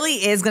there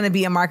really is going to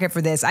be a market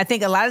for this. I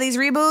think a lot of these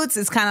reboots,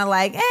 it's kind of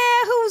like,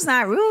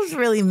 who's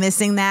really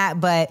missing that?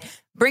 But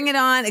Bring It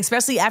On,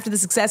 especially after the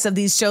success of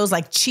these shows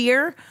like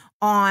Cheer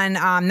on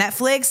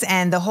Netflix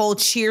and the whole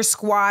cheer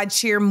squad,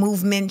 cheer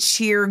movement,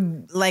 cheer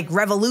like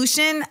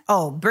revolution.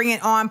 Oh, Bring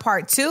It On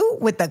Part 2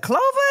 with the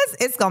Clovers.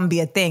 It's going to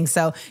be a thing.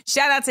 So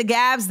shout out to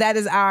Gabs. That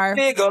is our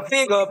big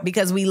up,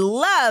 because we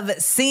love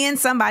seeing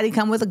somebody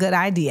come with a good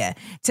idea.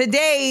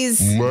 Today's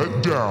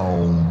Let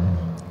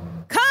Down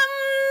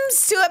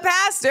comes to a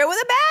pastor with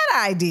a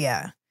bad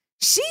idea.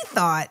 She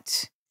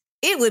thought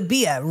it would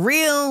be a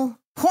real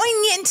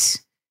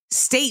poignant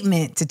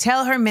statement to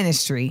tell her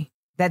ministry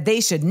that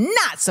they should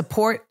not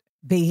support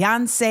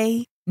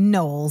Beyonce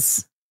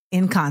Knowles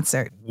in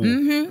concert.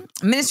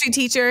 Ministry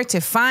teacher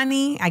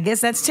Tiffany, I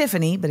guess that's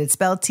Tiffany, but it's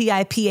spelled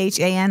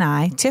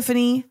Tiphani,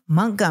 Tiffany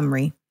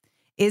Montgomery,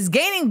 is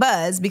gaining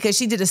buzz because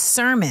she did a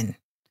sermon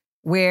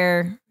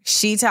where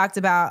she talked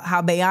about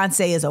how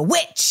Beyonce is a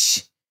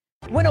witch.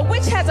 When a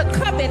witch has a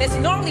coven, it's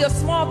normally a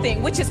small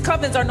thing. Witches'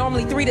 covens are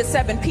normally 3 to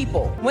 7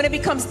 people. When it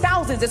becomes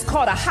thousands, it's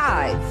called a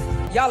hive.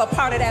 Y'all are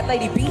part of that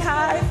lady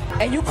beehive,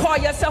 and you call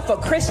yourself a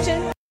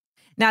Christian?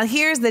 Now,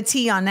 here's the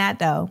tea on that,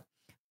 though.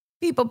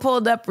 People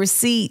pulled up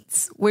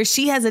receipts where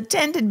she has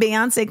attended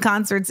Beyonce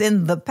concerts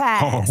in the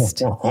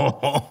past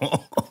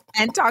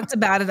and talked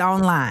about it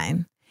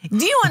online.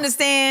 Do you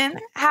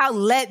understand how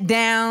let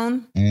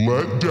down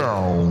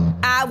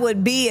I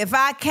would be if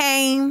I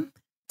came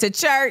to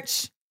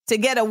church to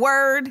get a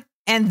word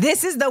and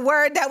this is the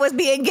word that was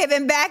being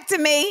given back to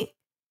me?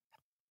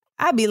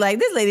 I'd be like,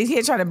 this lady's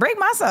here trying to break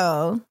my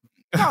soul.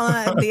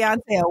 Calling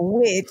Beyonce a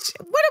witch.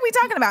 What are we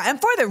talking about? And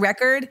for the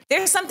record,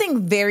 there's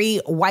something very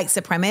white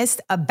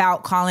supremacist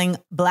about calling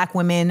Black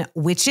women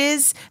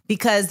witches,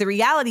 because the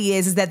reality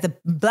is that the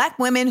Black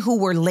women who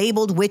were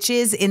labeled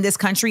witches in this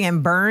country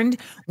and burned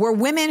were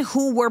women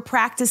who were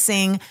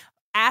practicing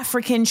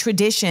African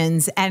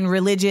traditions and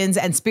religions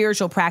and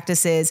spiritual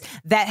practices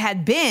that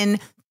had been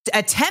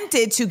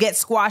attempted to get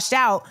squashed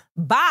out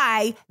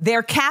by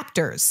their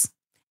captors.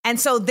 And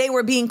so they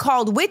were being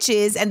called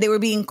witches and they were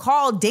being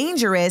called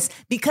dangerous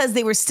because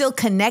they were still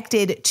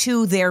connected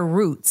to their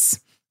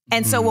roots.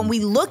 And so when we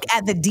look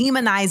at the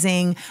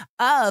demonizing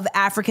of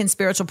African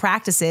spiritual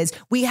practices,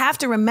 we have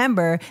to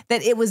remember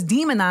that it was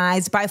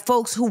demonized by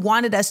folks who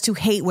wanted us to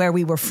hate where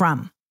we were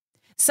from.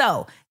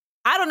 So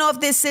I don't know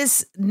if this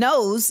sis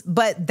knows,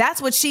 but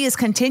that's what she is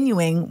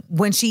continuing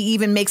when she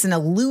even makes an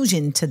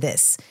allusion to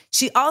this.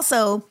 She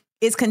also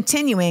is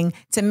continuing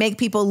to make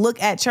people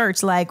look at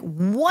church like,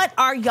 what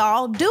are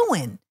y'all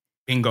doing?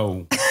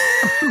 Bingo.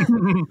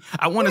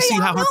 I want to see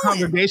how her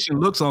congregation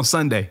looks on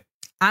Sunday.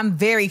 I'm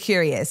very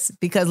curious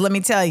because let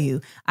me tell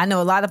you, I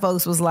know a lot of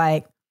folks was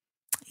like,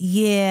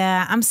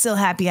 yeah, I'm still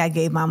happy I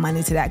gave my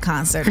money to that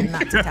concert and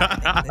not to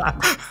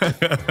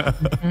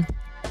Calvin.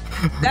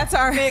 That's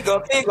our Let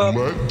down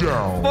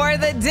for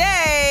the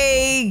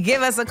day.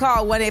 Give us a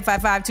call,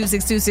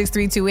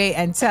 1-855-262-6328,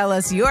 and tell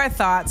us your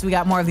thoughts. We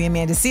got more of the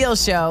Amanda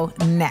Seales Show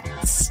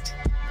next.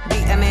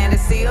 The Amanda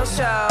Seales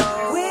Show.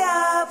 We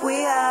up,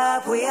 we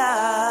up, we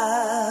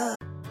up.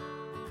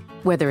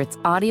 Whether it's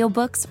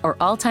audiobooks or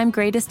all-time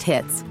greatest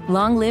hits,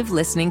 long live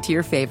listening to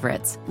your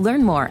favorites.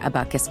 Learn more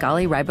about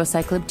Kisqali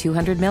Ribociclib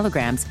 200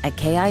 milligrams at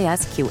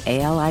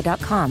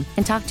KISQALI.com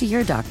and talk to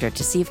your doctor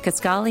to see if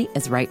Kisqali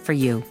is right for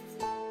you.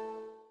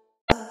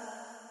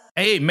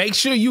 Hey, make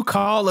sure you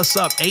call us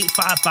up,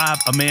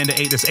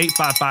 855-AMANDA-8. That's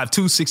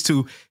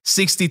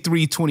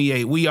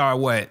 855-262-6328. We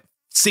are,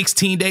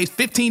 15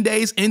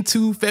 days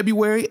into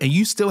February, and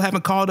you still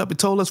haven't called up and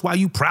told us why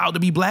you proud to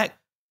be Black?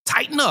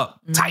 Tighten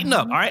up.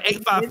 All right,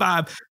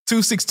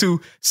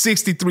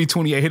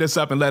 855-262-6328. Hit us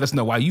up and let us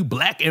know why you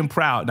Black and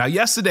proud. Now,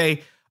 yesterday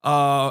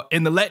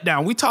in the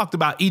letdown, we talked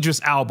about Idris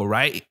Elba,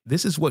 right?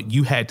 This is what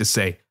you had to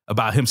say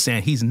about him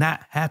saying he's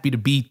not happy to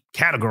be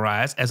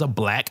categorized as a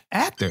Black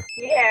actor.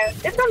 Yeah,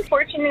 it's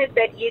unfortunate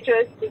that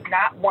Idris does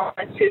not want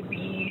to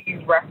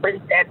be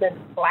referenced as a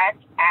Black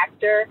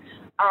actor.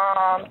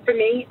 For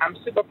me, I'm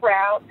super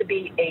proud to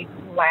be a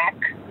Black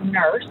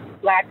nurse,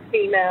 Black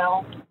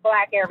female,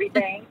 Black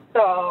everything.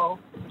 So,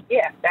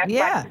 yeah, that's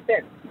my 2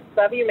 cents.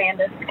 Love you,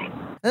 Amanda.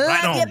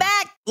 Love you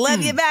back.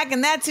 Love you back.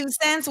 And that 2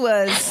 cents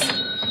was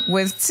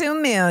worth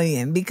 $2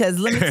 million, because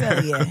let me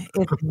tell you,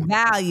 it's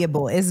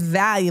valuable. It's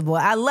valuable.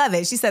 I love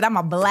it. She said, I'm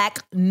a Black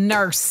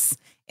nurse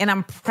and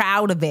I'm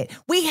proud of it.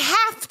 We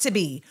have to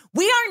be.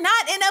 We are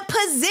not in a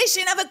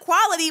position of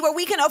equality where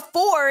we can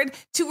afford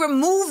to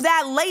remove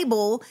that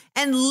label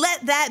and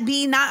let that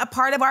be not a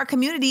part of our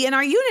community and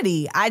our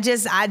unity. I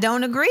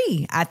don't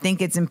agree. I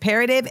think it's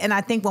imperative. And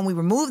I think when we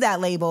remove that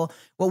label,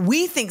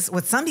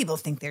 what some people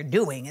think they're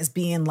doing is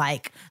being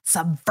like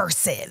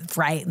subversive,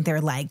 right? And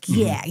they're like,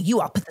 yeah, you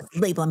all put this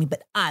label on me,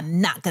 but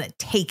I'm not going to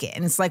take it.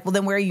 And it's like, well,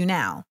 then where are you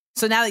now?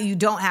 So now that you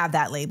don't have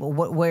that label,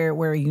 where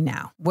are you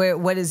now?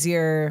 What is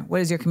your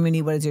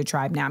community? What is your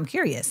tribe now? I'm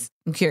curious.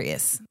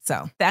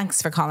 So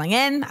thanks for calling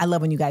in. I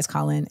love when you guys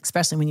call in,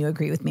 especially when you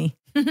agree with me.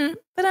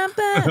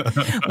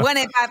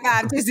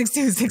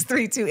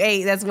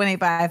 1-855-262-6328. That's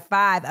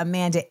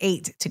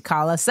 1-855-AMANDA-8 to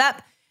call us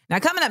up. Now,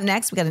 coming up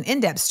next, we got an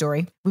in-depth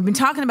story. We've been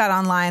talking about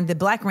online the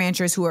Black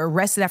ranchers who were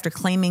arrested after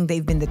claiming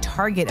they've been the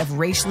target of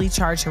racially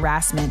charged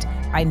harassment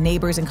by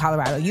neighbors in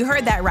Colorado. You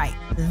heard that right.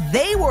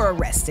 They were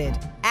arrested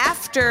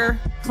after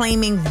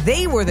claiming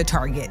they were the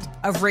target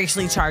of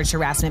racially charged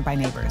harassment by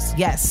neighbors.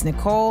 Yes,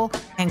 Nicole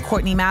and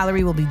Courtney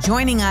Mallory will be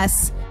joining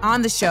us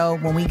on the show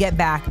when we get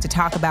back to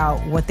talk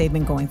about what they've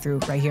been going through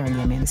right here on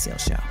The Amanda Seales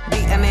Show.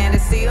 The Amanda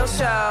Seales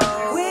Show.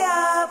 We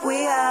up,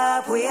 we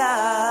up, we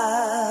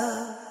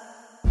up.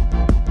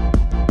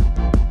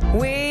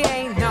 We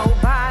ain't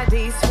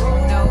nobody's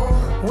fool.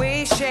 No.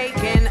 We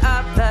shaking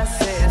up the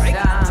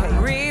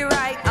system.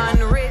 Rewrite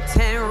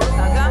unwritten rules.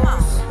 Come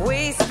on.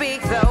 We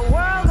speak, the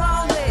world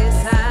gon'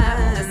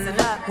 listen. Listen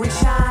up. We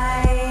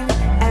shine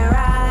and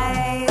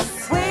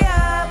rise. We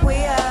up,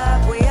 we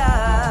up, we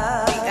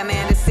up. The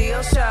Amanda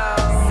Seales Show.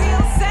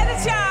 Seales said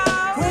it,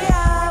 y'all. We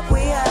up,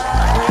 we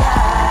up, we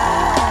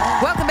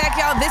up. Welcome back,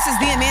 y'all. This is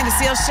the Amanda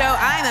Seales Show.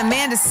 I'm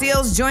Amanda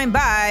Seales, joined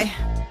by...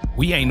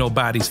 We ain't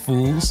nobody's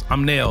fools.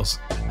 I'm Nails.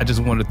 I just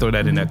wanted to throw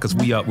that in there because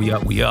we up, we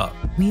up, we up.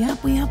 We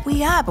up, we up,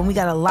 we up. And we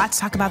got a lot to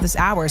talk about this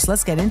hour, so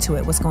let's get into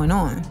it. What's going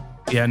on?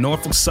 Yeah,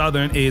 Norfolk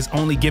Southern is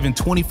only giving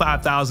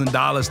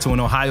 $25,000 to an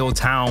Ohio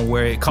town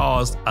where it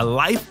caused a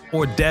life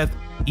or death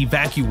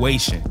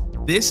evacuation.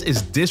 This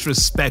is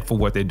disrespectful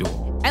what they're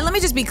doing. And let me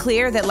just be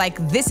clear that,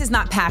 this is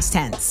not past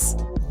tense.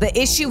 the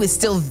issue is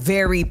still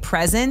very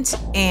present,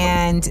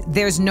 and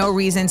there's no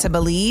reason to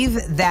believe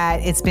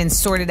that it's been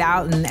sorted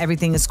out and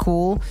everything is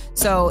cool.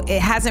 So it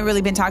hasn't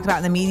really been talked about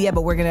in the media,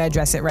 but we're going to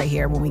address it right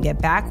here when we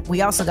get back.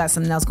 We also got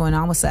something else going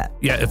on. What's up?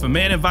 Yeah, if a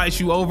man invites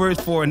you over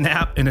for a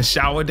nap and a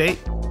shower date,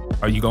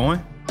 are you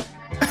going?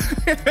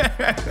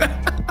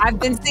 I've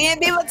been seeing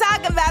people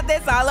talk about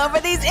this all over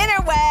these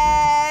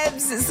interwebs.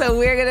 So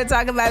we're going to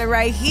talk about it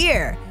right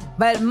here.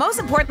 But most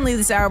importantly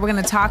this hour, we're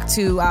going to talk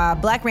to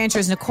Black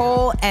ranchers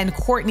Nicole and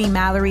Courtney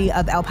Mallory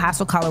of El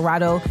Paso,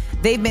 Colorado.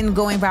 They've been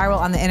going viral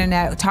on the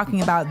internet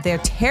talking about their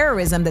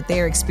terrorism that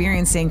they're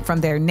experiencing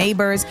from their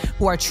neighbors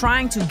who are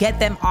trying to get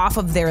them off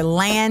of their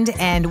land.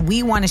 And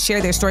we want to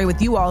share their story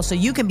with you all so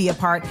you can be a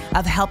part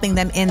of helping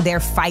them in their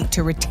fight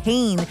to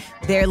retain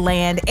their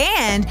land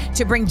and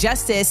to bring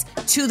justice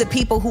to the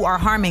people who are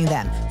harming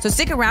them. So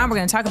stick around. We're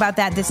going to talk about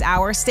that this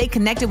hour. Stay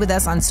connected with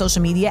us on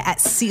social media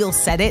at Seal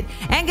Said It,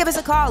 and give us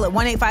a call at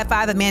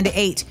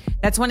 1-855-AMANDA-8.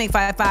 That's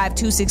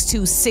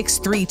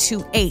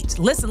 1-855-262-6328.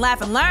 Listen,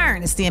 laugh, and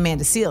learn. It's the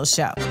Amanda Seales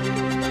Show.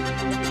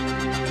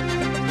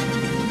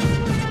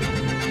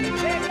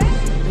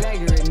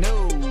 Blackberry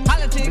news.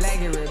 Politics.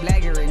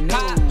 Blackberry news.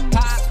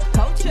 Pop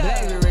culture.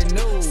 Blackberry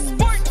news.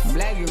 Sports.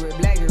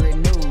 Blackberry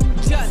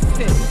news.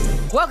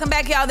 Justice. Welcome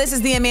back, y'all. This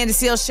is the Amanda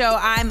Seales Show.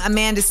 I'm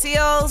Amanda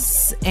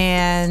Seales,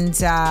 and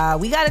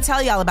we got to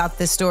tell y'all about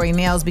this story,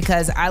 Nails,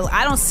 because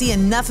I don't see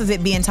enough of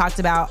it being talked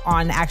about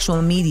on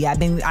actual media.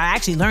 I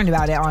actually learned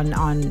about it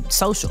on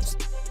socials.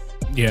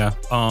 Yeah,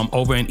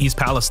 over in East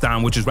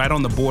Palestine, which is right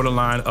on the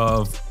borderline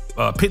of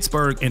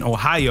Pittsburgh and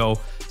Ohio.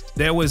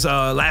 There was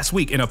last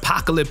week an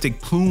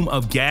apocalyptic plume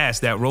of gas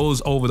that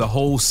rose over the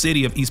whole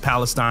city of East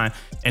Palestine,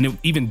 and it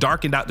even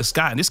darkened out the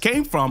sky. And this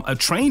came from a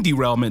train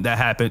derailment that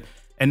happened.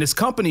 And this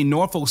company,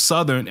 Norfolk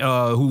Southern,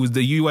 who is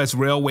the U.S.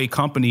 railway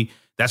company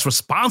that's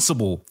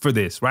responsible for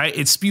this, right?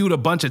 It spewed a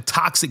bunch of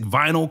toxic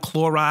vinyl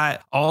chloride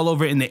all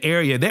over in the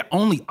area. They're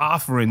only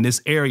offering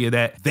this area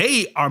that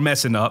they are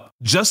messing up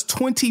just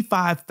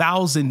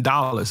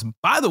 $25,000.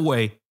 By the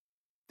way,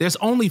 there's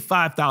only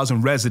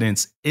 5,000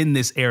 residents in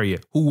this area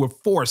who were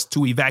forced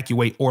to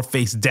evacuate or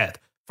face death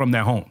from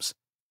their homes.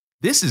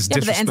 This is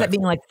disrespectful. But it ends up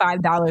being like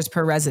 $5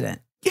 per resident.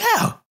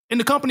 Yeah. And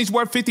the company's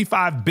worth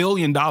 $55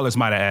 billion,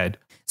 might I add.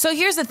 So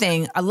here's the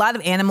thing. A lot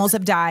of animals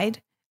have died.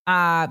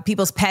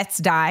 People's pets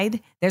died.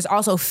 There's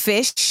also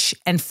fish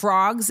and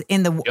frogs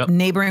in the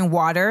neighboring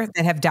water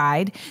that have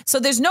died. So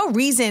there's no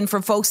reason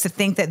for folks to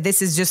think that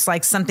this is just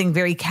like something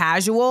very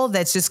casual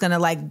that's just going to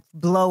like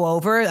blow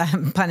over,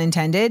 pun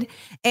intended.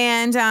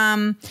 And,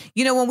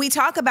 when we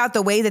talk about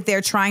the way that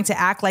they're trying to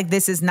act like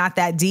this is not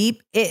that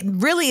deep, it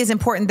really is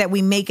important that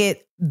we make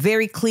it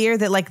very clear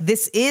that like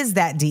this is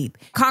that deep.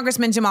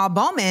 Congressman Jamal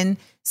Bowman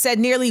said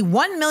nearly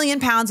 1 million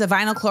pounds of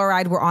vinyl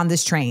chloride were on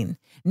this train.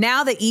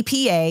 Now the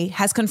EPA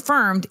has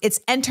confirmed it's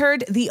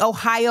entered the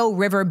Ohio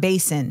River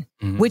Basin,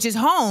 which is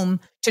home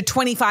to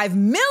 25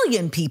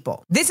 million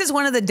people. This is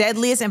one of the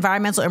deadliest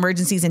environmental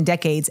emergencies in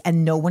decades,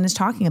 and no one is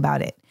talking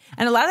about it.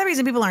 And a lot of the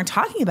reason people aren't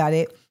talking about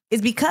it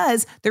is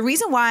because the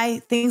reason why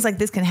things like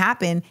this can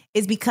happen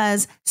is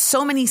because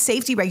so many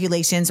safety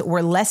regulations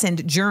were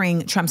lessened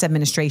during Trump's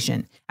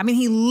administration. I mean,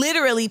 he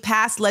literally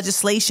passed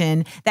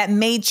legislation that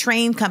made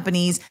train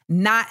companies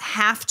not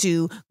have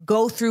to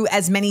go through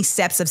as many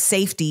steps of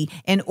safety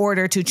in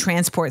order to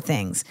transport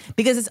things,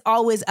 because it's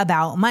always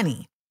about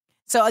money.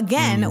 So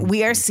again,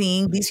 we are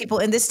seeing these people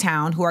in this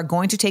town who are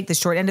going to take the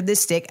short end of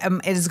this stick.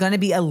 It is going to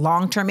be a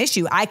long-term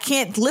issue. I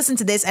can't listen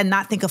to this and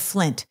not think of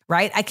Flint,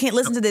 right? I can't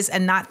listen to this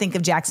and not think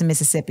of Jackson,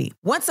 Mississippi.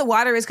 Once the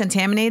water is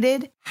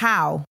contaminated,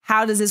 how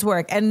does this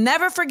work? And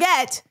never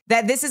forget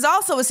that this is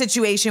also a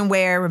situation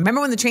where,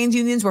 remember when the trains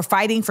unions were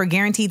fighting for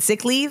guaranteed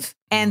sick leave?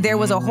 And there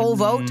was a whole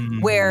vote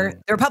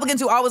where the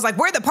Republicans who always like,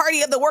 we're the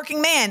party of the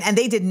working man, and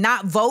they did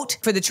not vote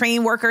for the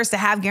train workers to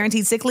have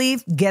guaranteed sick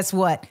leave. Guess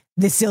what?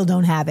 They still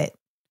don't have it.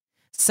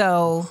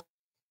 So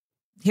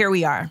here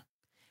we are.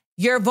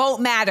 Your vote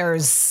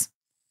matters.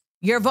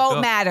 Your vote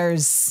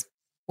matters.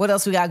 What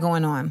else we got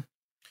going on?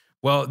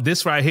 Well,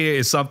 this right here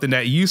is something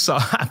that you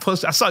saw.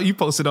 I saw you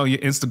posted on your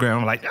Instagram.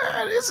 I'm like,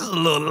 this is a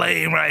little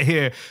lame right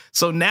here.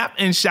 So nap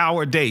and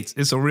shower dates.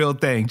 It's a real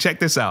thing. Check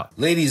this out.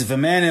 Ladies, if a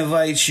man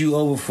invites you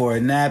over for a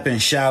nap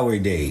and shower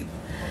date,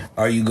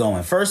 are you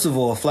going? First of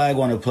all, flag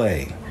on the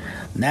play.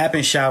 Nap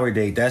and shower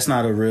date, that's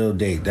not a real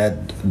date.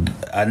 That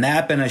a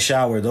nap and a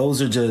shower,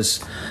 those are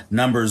just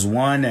numbers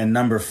 1 and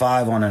number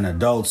 5 on an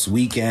adult's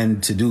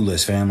weekend to-do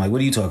list, fam. Like,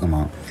 what are you talking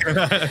about?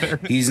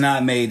 He's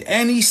not made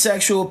any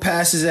sexual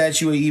passes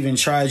at you or even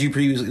tried you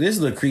previously. This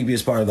is the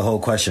creepiest part of the whole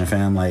question,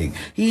 fam. Like,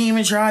 he didn't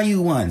even try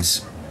you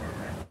once.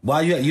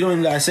 Why you don't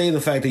even gotta say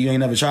the fact that you ain't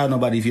never tried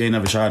nobody if you ain't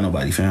never tried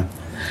nobody, fam.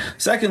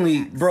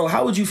 Secondly, bro,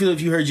 how would you feel if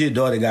you heard your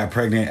daughter got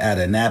pregnant at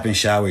a nap and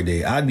shower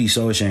date? I'd be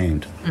so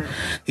ashamed.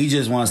 He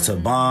just wants to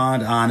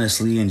bond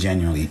honestly and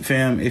genuinely.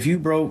 Fam, if you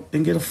broke,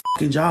 then get a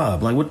fucking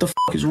job. Like, what the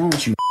fuck is wrong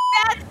with you?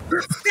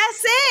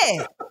 That's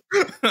it.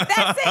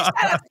 That's it. Shout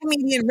out to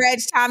comedian Reg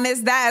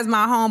Thomas. That is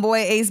my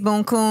homeboy, Ace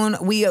Boone Coon.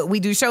 We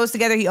do shows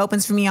together. He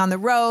opens for me on the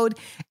road.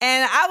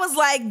 And I was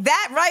like,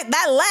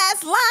 that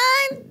last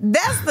line,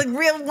 that's the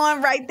real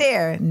one right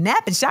there.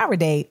 Nap and shower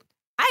date.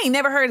 I ain't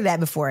never heard of that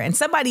before. And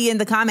somebody in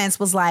the comments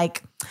was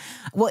like,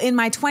 well, in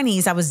my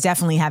 20s, I was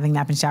definitely having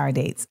nap and shower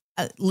dates.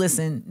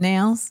 Listen,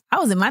 Nails, I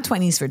was in my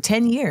 20s for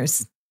 10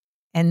 years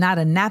and not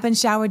a nap and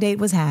shower date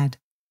was had.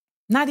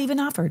 Not even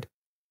offered.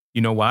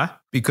 You know why?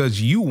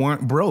 Because you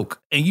weren't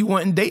broke and you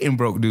weren't dating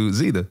broke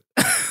dudes either.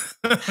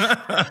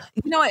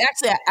 You know what?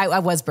 Actually, I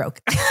was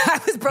broke. I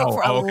was broke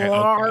for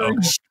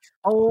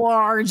a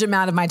large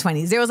amount of my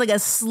 20s. There was like a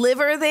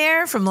sliver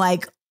there from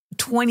like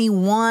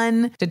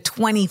 21 to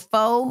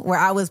 24 where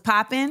I was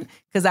popping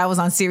because I was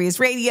on Sirius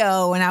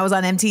Radio and I was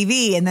on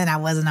MTV and then I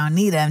wasn't on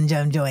neither of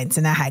them joints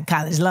and I had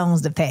college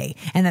loans to pay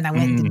and then I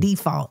went to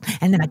default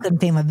and then I couldn't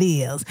pay my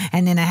bills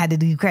and then I had to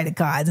do credit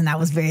cards and I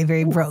was very,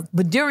 very broke.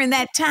 But during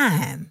that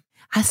time,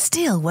 I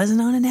still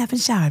wasn't on a nap and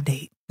shower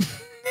date.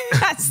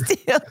 I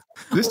still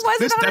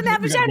wasn't on a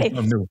nap and shower date.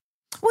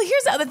 Well,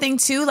 here's the other thing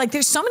too. Like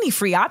there's so many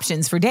free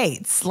options for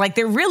dates. Like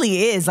there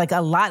really is like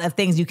a lot of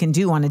things you can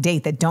do on a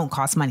date that don't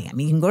cost money. I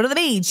mean, you can go to the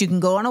beach, you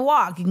can go on a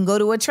walk, you can go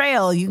to a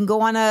trail, you can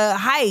go on a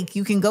hike,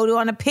 you can go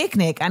on a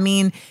picnic. I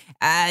mean,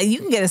 you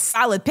can get a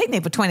solid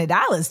picnic for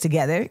 $20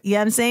 together. You know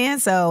what I'm saying?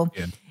 So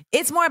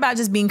it's more about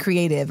just being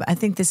creative. I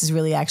think this is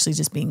really actually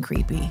just being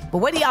creepy. But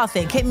what do y'all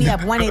think? Hit me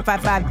up,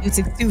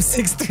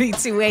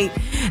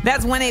 1-855-262-6328.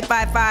 That's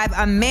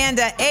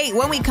 1-855-AMANDA-8.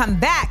 When we come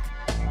back,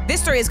 this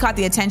story has caught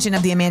the attention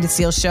of the Amanda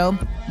Seales Show.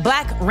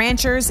 Black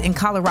ranchers in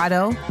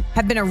Colorado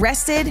have been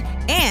arrested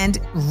and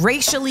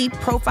racially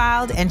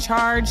profiled and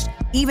charged,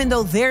 even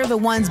though they're the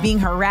ones being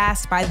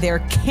harassed by their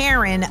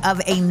Karen of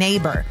a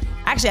neighbor.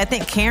 Actually, I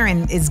think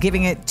Karen is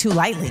giving it too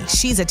lightly.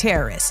 She's a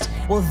terrorist.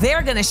 Well,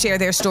 they're going to share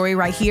their story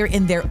right here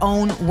in their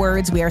own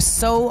words. We are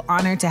so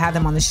honored to have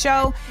them on the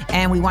show,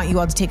 and we want you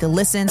all to take a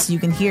listen so you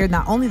can hear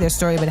not only their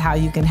story, but how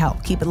you can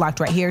help. Keep it locked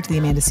right here to the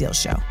Amanda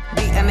Seales Show.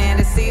 The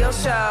Amanda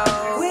Seales Show.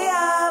 We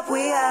up,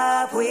 we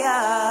up, we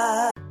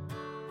up.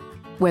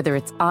 Whether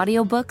it's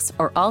audiobooks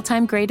or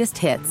all-time greatest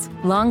hits,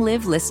 long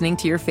live listening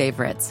to your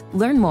favorites.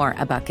 Learn more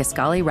about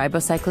Kisqali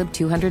Ribociclib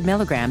 200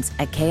 milligrams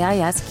at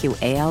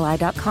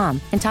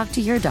KISQALI.com and talk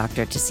to your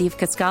doctor to see if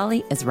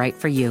Kisqali is right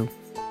for you.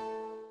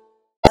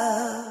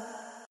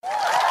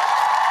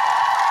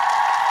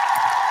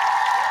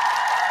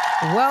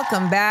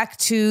 Welcome back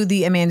to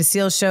the Amanda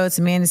Seales Show. It's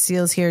Amanda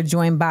Seales here,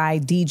 joined by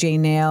DJ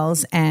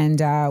Nails.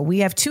 And we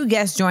have two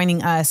guests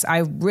joining us. I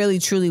really,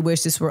 truly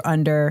wish this were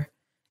under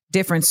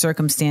different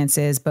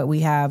circumstances, but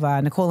we have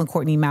Nicole and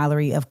Courtney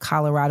Mallory of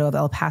Colorado, of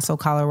El Paso,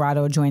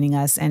 Colorado, joining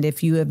us. And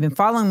if you have been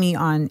following me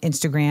on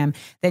Instagram,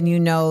 then you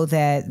know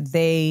that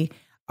they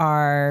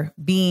are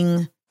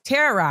being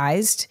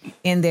terrorized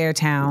in their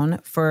town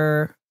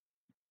for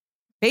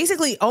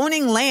basically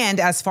owning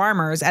land as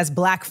farmers, as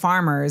Black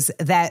farmers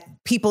that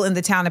people in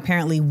the town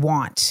apparently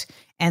want.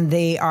 And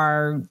they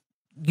are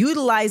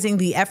utilizing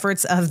the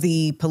efforts of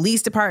the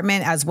police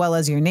department as well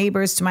as your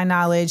neighbors, to my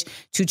knowledge,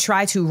 to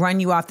try to run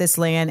you off this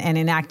land and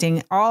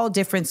enacting all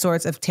different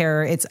sorts of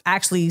terror. It's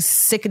actually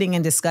sickening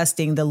and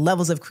disgusting, the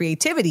levels of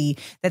creativity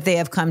that they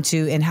have come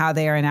to in how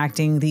they are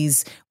enacting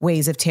these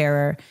ways of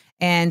terror.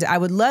 And I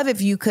would love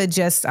if you could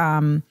just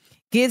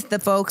give the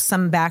folks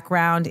some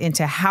background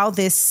into how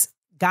this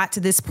got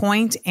to this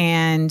point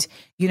and,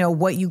 you know,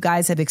 what you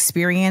guys have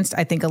experienced.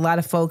 I think a lot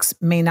of folks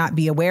may not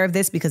be aware of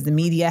this because the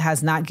media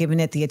has not given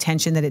it the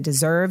attention that it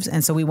deserves.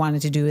 And so we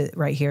wanted to do it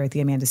right here at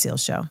the Amanda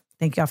Seales Show.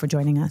 Thank y'all for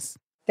joining us.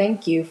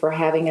 Thank you for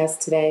having us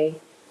today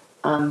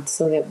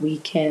so that we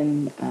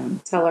can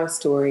tell our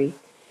story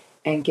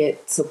and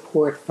get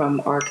support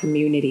from our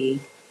community.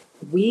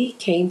 We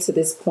came to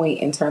this point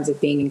in terms of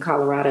being in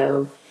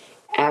Colorado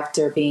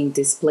after being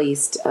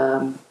displaced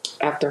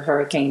after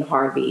Hurricane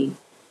Harvey.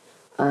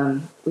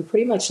 We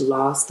pretty much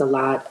lost a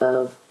lot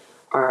of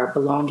our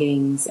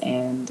belongings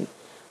and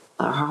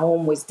our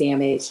home was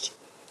damaged.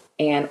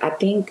 And I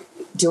think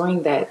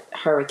during that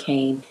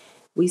hurricane,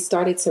 we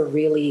started to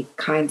really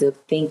kind of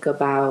think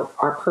about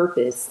our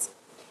purpose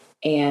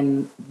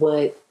and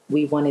what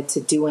we wanted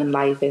to do in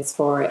life as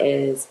far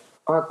as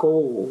our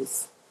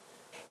goals.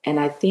 And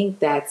I think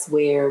that's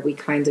where we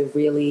kind of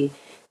really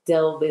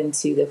delve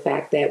into the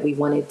fact that we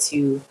wanted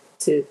to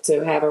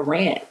have a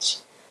ranch.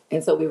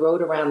 And so we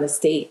rode around the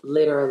state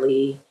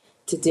literally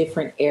to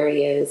different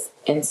areas.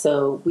 And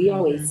so we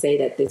always say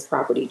that this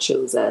property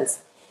chose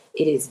us.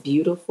 It is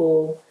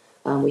beautiful.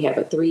 We have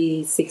a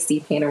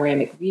 360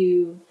 panoramic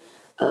view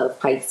of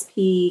Pikes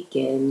Peak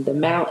and the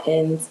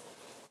mountains.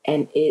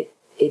 And it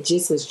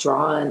just was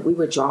we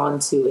were drawn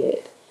to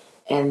it.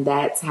 And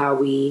that's how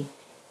we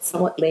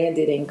somewhat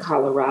landed in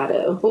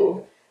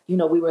Colorado. You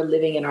know, we were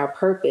living in our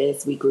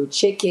purpose. We grew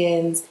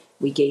chickens.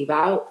 We gave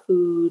out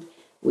food.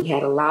 We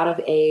had a lot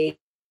of eggs.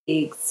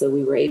 So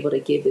we were able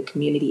to give the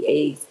community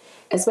eggs,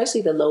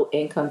 especially the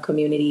low-income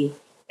community,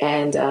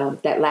 and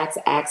that lacks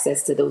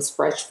access to those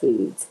fresh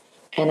foods.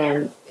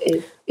 And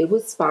it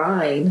was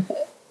fine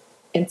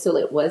until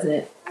it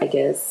wasn't, I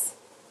guess.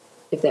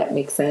 if that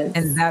makes sense.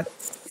 And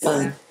that's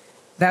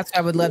what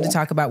I would love to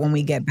talk about when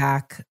we get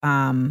back.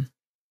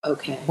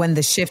 Okay. When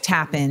the shift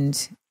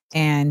happened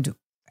and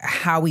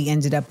how we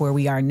ended up where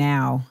we are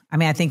now. I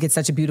mean, I think it's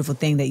such a beautiful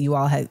thing that you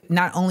all had,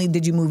 not only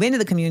did you move into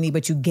the community,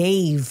 but you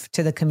gave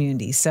to the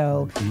community.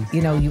 So, you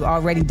know, you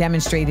already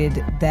demonstrated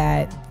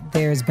that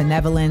there's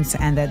benevolence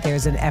and that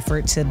there's an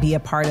effort to be a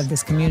part of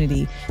this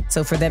community.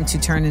 So for them to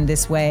turn in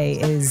this way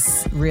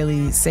is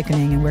really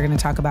sickening. And we're going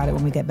to talk about it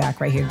when we get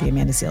back right here at The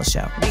Amanda Seales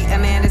Show. The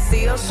Amanda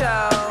Seales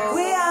Show.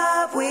 We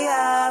up, we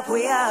up,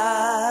 we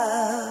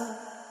up.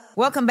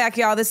 Welcome back,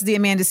 y'all. This is The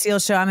Amanda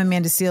Seales Show. I'm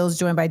Amanda Seales,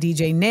 joined by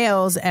DJ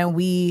Nails, and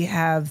we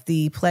have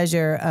the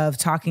pleasure of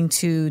talking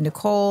to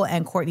Nicole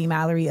and Courtney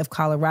Mallory of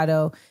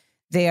Colorado.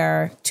 They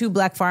are two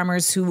Black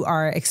farmers who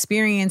are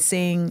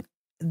experiencing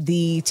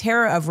the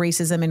terror of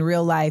racism in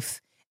real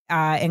life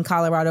in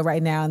Colorado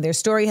right now. And their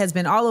story has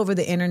been all over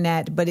the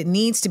internet, but it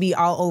needs to be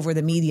all over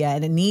the media,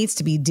 and it needs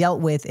to be dealt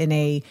with in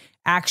a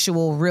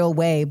actual real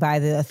way by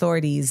the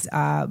authorities.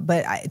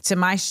 But to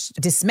my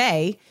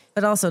dismay,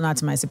 but also not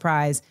to my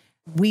surprise,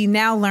 we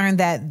now learn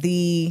that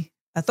the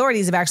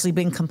authorities have actually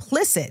been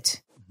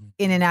complicit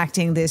in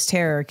enacting this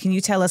terror. Can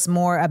you tell us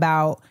more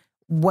about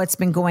what's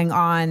been going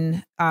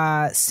on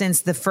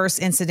since the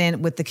first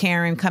incident with the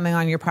Karen coming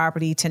on your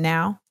property to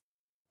now?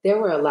 There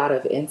were a lot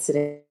of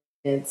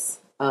incidents.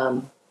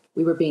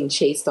 We were being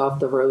chased off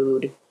the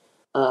road,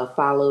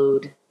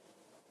 followed.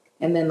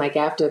 And then like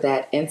after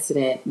that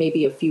incident,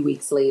 maybe a few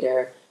weeks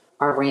later,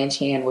 our ranch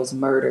hand was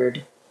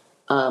murdered.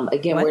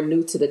 Again, We're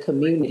new to the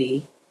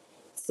community.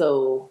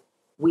 So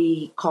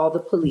we called the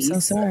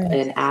police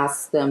and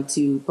asked them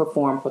to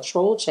perform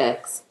patrol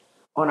checks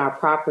on our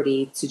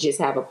property to just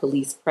have a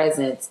police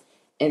presence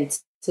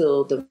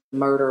until the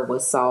murder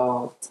was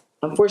solved.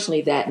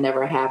 Unfortunately, that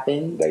never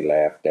happened. They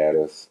laughed at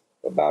us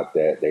about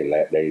that.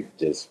 They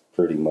just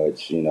pretty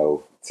much,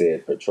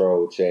 said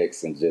patrol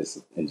checks and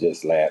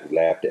just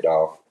laughed it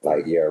off.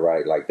 Like, yeah,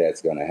 right, like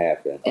that's going to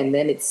happen. And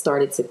then it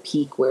started to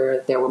peak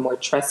where there were more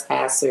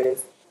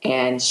trespassers.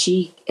 And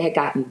she had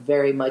gotten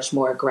very much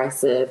more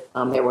aggressive.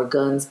 There were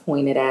guns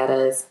pointed at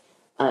us.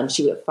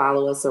 She would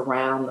follow us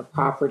around the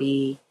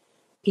property.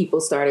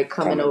 People started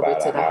coming over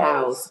to the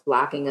house,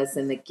 blocking us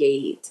in the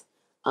gate.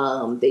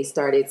 They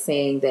started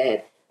saying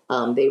that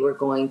they were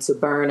going to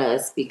burn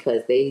us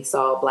because they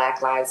saw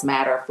Black Lives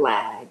Matter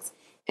flags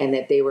and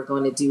that they were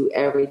going to do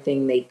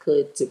everything they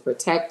could to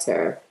protect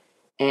her.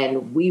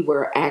 And we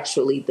were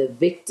actually the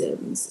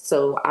victims.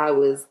 So I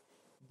was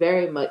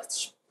very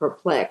much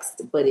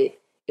perplexed, but it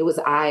was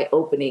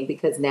eye-opening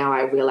because now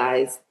I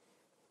realized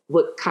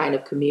what kind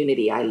of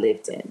community I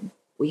lived in.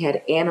 We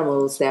had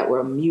animals that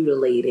were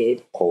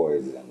mutilated.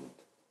 Poisoned.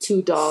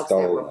 2 dogs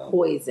that were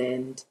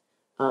poisoned.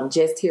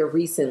 Just here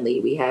recently,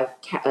 we have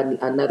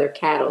another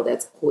cattle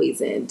that's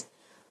poisoned.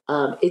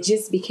 It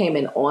just became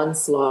an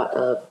onslaught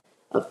of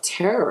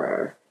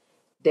terror.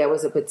 There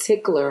was a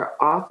particular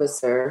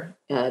officer,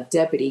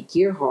 Deputy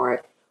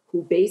Gearhart,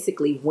 who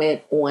basically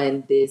went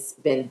on this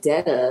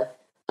vendetta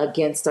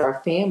against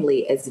our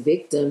family as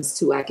victims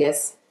to, I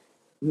guess,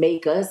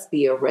 make us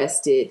be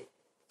arrested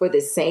for the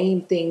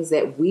same things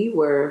that we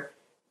were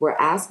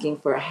asking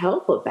for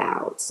help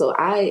about. So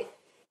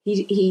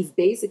he's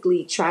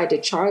basically tried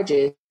to charge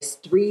us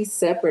 3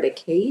 separate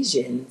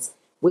occasions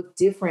with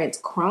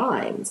different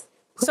crimes.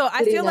 So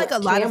I feel like a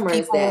lot of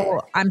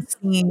people I'm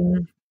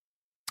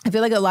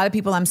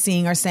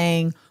seeing are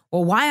saying,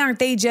 well, why aren't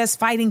they just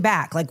fighting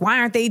back? Like, why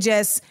aren't they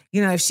just,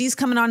 if she's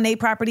coming on their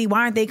property,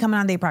 why aren't they coming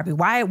on their property?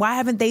 Why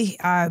haven't they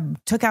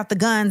took out the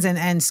guns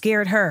and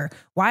scared her?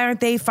 Why aren't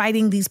they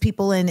fighting these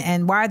people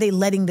and why are they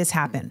letting this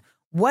happen?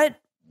 What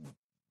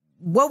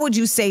would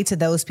you say to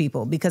those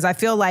people? Because I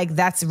feel like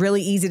that's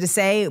really easy to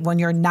say when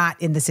you're not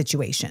in the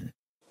situation.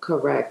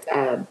 Correct.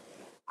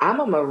 I'm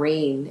a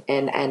Marine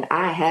and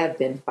I have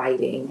been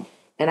fighting.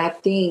 And I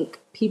think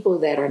people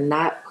that are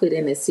not put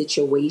in a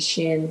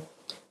situation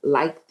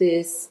like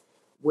this,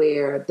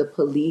 where the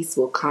police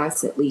will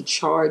constantly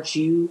charge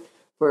you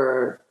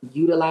for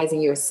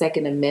utilizing your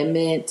Second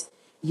Amendment,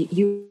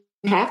 you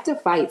have to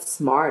fight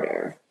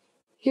smarter.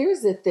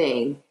 Here's the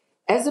thing.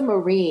 As a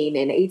Marine,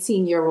 an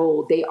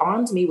 18-year-old, they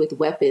armed me with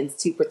weapons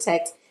to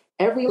protect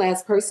every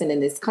last person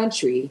in this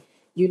country,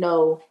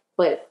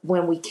 but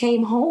when we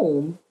came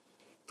home,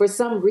 for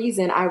some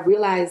reason, I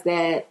realized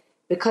that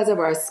because of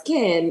our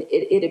skin,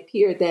 it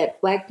appeared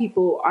that Black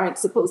people aren't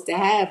supposed to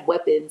have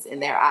weapons in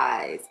their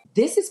eyes.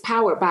 This is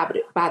powered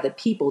by the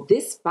people.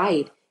 This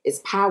fight is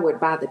powered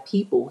by the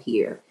people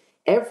here.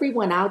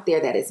 Everyone out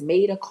there that has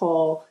made a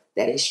call,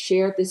 that has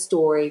shared the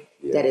story,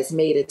 that has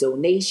made a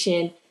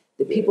donation,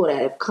 the people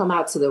that have come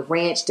out to the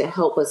ranch to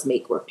help us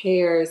make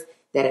repairs,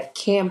 that have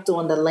camped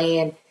on the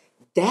land.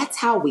 That's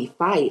how we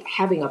fight,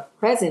 having a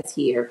presence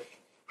here.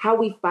 How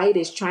we fight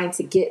is trying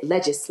to get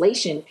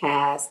legislation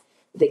passed.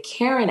 The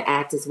Karen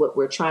Act is what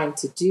we're trying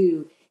to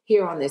do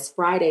here on this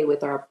Friday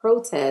with our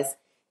protest,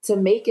 to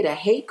make it a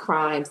hate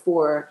crime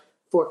for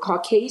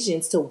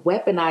Caucasians to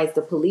weaponize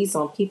the police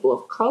on people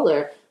of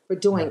color for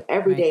doing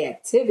everyday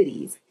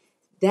activities.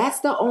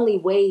 that's the only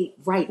way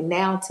right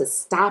now to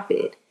stop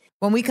it.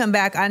 When we come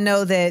back, I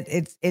know that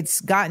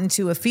it's gotten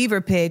to a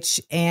fever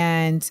pitch,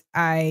 and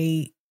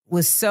I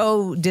was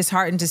so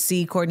disheartened to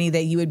see, Courtney,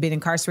 that you had been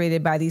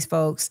incarcerated by these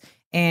folks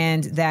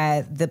and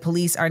that the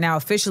police are now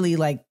officially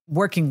like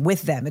working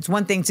with them. It's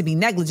one thing to be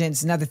negligent.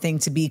 It's another thing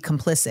to be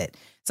complicit.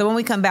 So when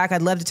we come back,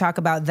 I'd love to talk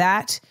about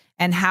that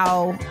and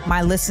how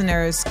my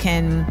listeners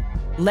can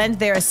lend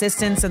their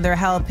assistance and their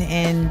help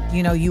in,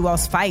 you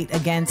all's fight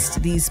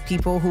against these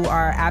people who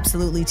are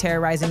absolutely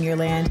terrorizing your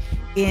land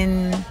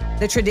in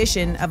the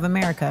tradition of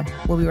America.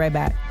 We'll be right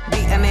back.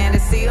 The Amanda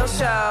Seales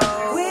Show.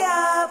 We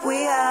up,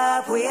 we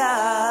up, we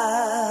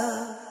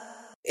up.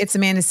 It's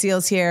Amanda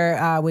Seales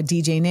here with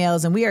DJ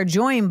Nails, and we are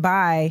joined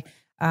by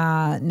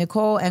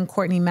Nicole and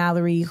Courtney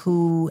Mallory,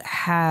 who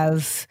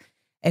have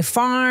a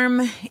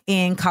farm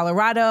in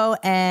Colorado,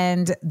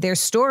 and their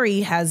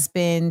story has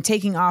been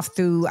taking off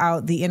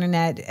throughout the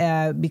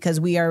internet because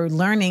we are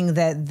learning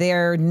that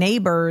their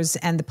neighbors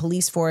and the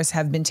police force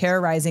have been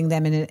terrorizing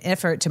them in an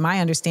effort, to my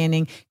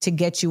understanding, to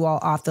get you all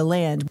off the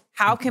land.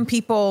 How can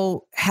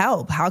people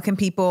help? How can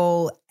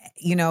people,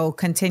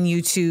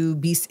 continue to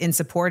be in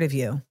support of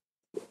you?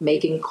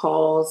 Making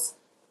calls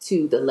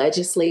to the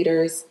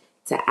legislators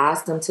to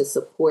ask them to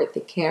support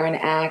the Karen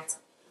Act,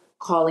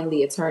 calling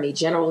the Attorney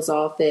General's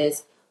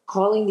office,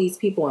 calling these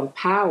people in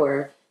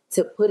power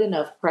to put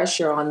enough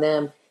pressure on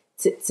them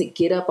to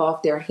get up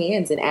off their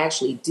hands and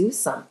actually do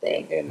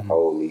something. And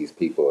hold these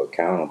people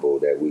accountable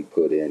that we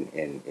put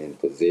in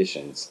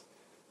positions.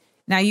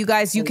 Now, you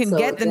guys, you can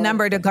get the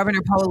number to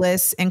Governor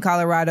Polis in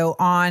Colorado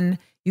on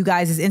you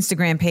guys'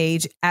 Instagram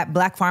page at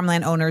Black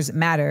Farmland Owners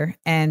Matter.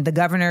 And the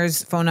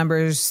governor's phone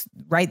number's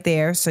right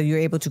there, so you're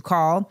able to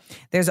call.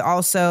 There's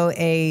also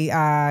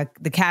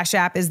the Cash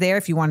App is there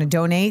if you want to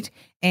donate.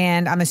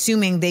 And I'm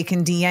assuming they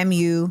can DM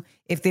you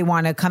if they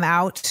want to come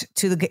out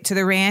to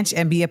the ranch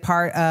and be a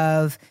part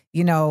of,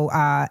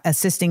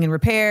 assisting in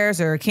repairs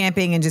or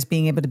camping and just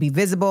being able to be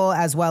visible,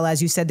 as well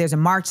as you said there's a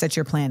march that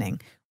you're planning.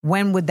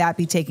 When would that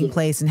be taking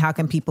place, and how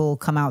can people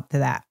come out to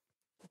that?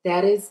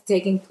 That is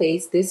taking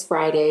place this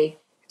Friday,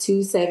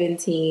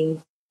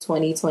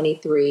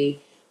 2/17/2023.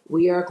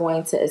 We are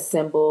going to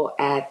assemble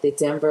at the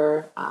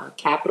Denver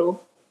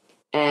Capitol,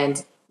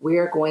 and we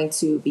are going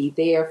to be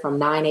there from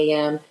 9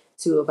 a.m.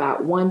 to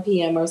about 1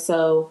 p.m. or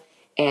so,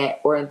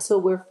 or until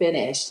we're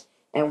finished.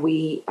 And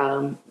we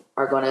are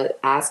going to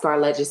ask our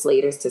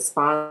legislators to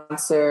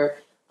sponsor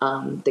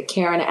the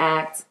Karen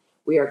Act.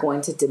 We are going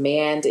to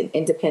demand an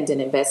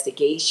independent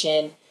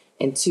investigation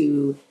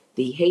into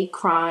the hate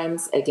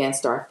crimes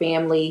against our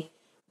family.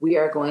 We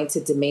are going to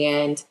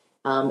demand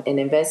an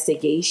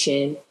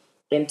investigation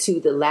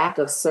into the lack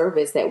of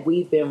service that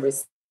we've been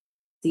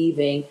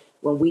receiving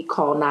when we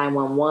call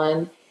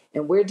 911.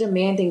 And we're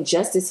demanding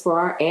justice for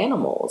our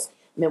animals.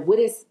 I mean, what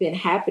has been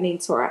happening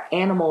to our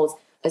animals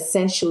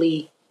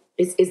essentially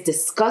is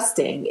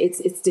disgusting.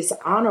 It's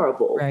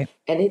dishonorable. Right.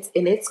 And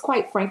it's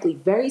quite frankly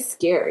very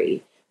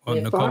scary.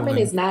 Well, farming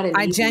is not an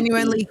I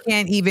genuinely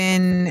can't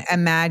even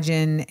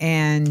imagine.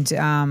 And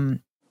I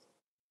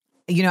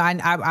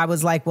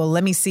was like, well,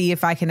 let me see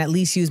if I can at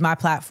least use my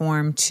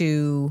platform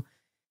to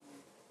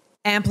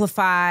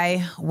amplify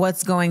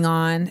what's going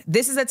on.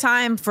 This is a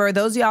time for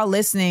those of y'all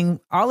listening,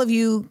 all of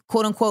you,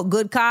 quote unquote,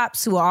 good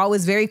cops who are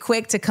always very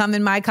quick to come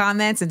in my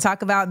comments and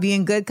talk about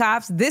being good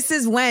cops. This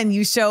is when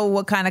you show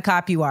what kind of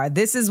cop you are.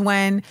 This is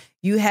when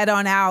you head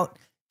on out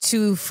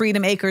to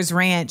Freedom Acres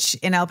Ranch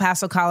in El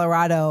Paso,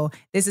 Colorado.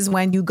 This is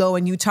when you go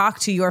and you talk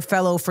to your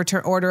fellow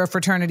Order of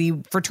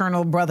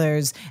fraternal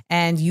brothers,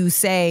 and you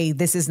say,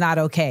 this is not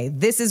okay.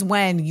 This is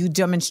when you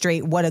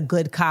demonstrate what a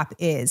good cop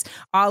is.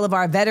 All of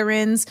our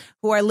veterans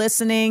who are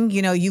listening,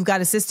 you've got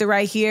a sister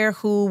right here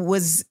who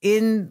was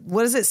in,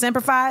 what is it,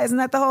 Semper Fi? Isn't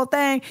that the whole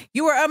thing?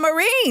 You were a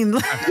Marine.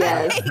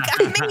 Yes.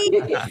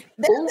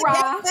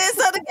 This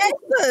are the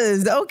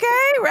gangsters, okay?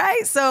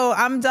 Right? So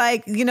I'm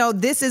like,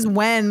 this is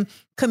when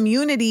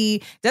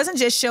community doesn't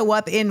just show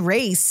up in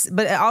race,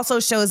 but it also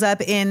shows up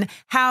in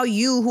how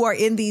you who are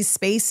in these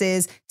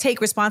spaces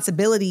take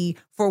responsibility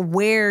for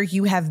where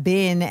you have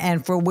been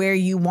and for where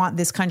you want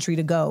this country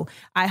to go.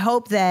 I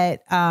hope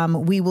that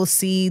we will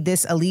see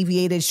this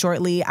alleviated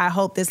shortly. I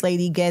hope this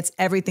lady gets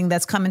everything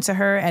that's coming to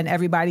her and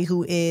everybody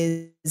who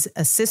is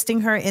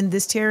assisting her in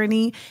this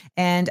tyranny.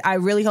 And I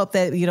really hope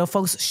that,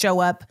 folks show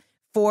up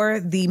for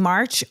the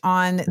march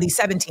on the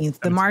 17th.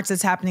 The march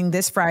is happening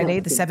this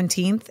Friday, the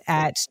 17th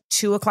at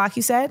 2:00,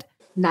 you said?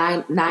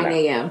 9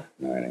 a.m.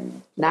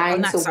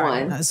 9 to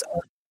 1.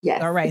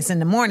 Yes. All right. It's in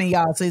the morning,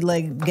 y'all. So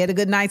get a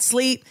good night's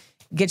sleep,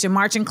 get your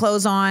marching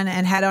clothes on,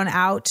 and head on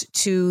out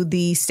to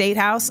the State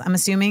House, I'm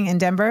assuming, in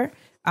Denver,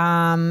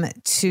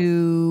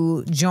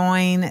 to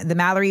join the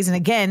Mallorys. And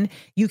again,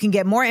 you can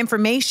get more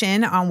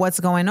information on what's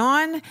going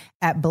on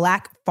at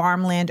Black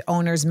Farmland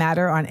Owners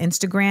Matter on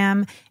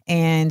Instagram.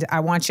 And I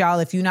want y'all,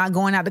 if you're not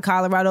going out to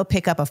Colorado,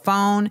 pick up a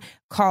phone,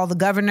 call the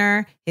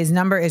governor. His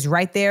number is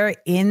right there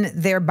in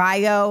their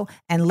bio,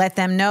 and let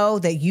them know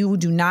that you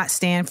do not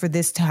stand for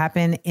this to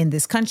happen in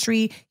this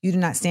country. You do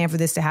not stand for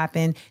this to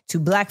happen to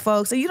Black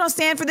folks. And you don't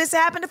stand for this to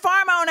happen to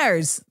farm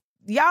owners.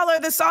 Y'all are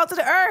the salt of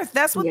the earth.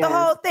 That's what the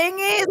whole thing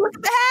is. Look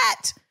at the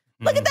hat.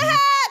 Look at the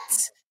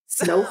hat.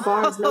 No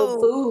farms, no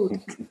food.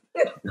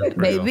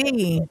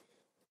 Baby.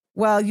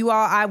 Well, you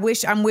all,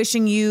 I'm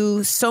wishing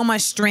you so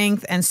much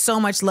strength and so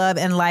much love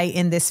and light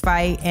in this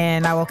fight.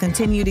 And I will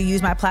continue to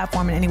use my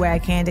platform in any way I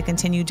can to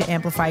continue to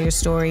amplify your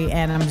story.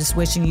 And I'm just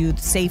wishing you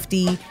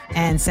safety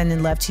and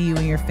sending love to you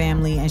and your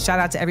family. And shout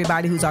out to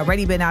everybody who's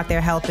already been out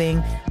there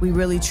helping. We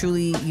really,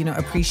 truly,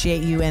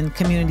 appreciate you, and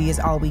community is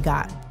all we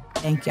got.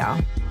 Thank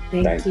y'all.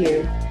 Thank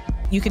you.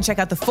 You can check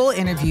out the full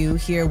interview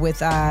here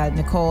with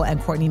Nicole and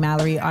Courtney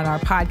Mallory on our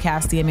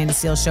podcast, The Amanda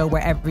Seales Show,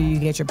 wherever you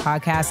get your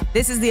podcasts.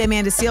 This is The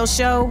Amanda Seales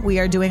Show. We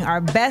are doing our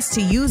best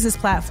to use this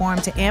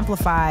platform to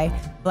amplify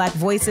Black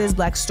voices,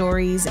 Black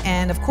stories,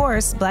 and of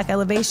course, Black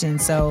elevation.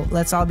 So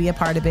let's all be a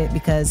part of it,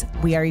 because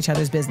we are each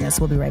other's business.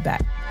 We'll be right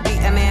back. The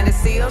Amanda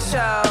Seales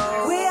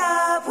Show. We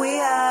up, we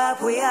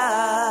up, we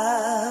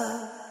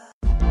up.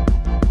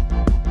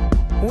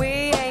 We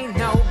ain't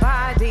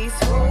nobody's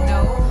fool.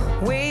 No.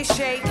 We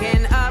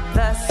shaking up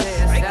the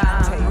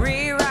system.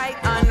 Rewrite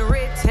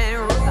unwritten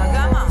rules.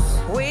 Come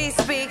on. We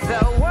speak, the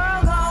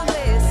world gon'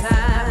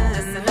 listen.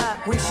 Listen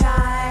up. We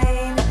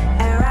shine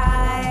and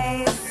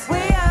rise. We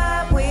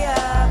up, we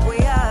up, we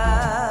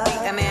up.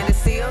 The Amanda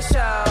Seales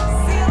Show.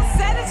 Seales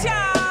said it,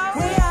 y'all.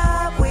 We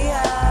up, we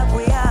up,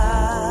 we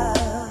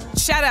up.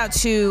 Shout out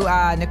to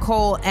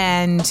Nicole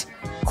and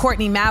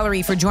Courtney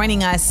Mallory for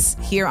joining us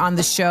here on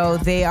the show.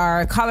 They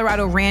are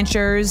Colorado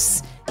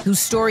ranchers whose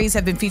stories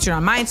have been featured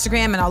on my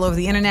Instagram and all over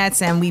the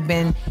internets. And we've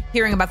been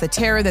hearing about the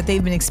terror that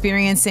they've been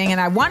experiencing. And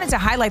I wanted to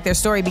highlight their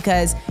story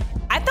because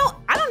I don't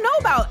know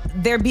about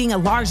there being a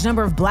large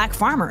number of Black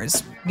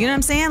farmers. You know what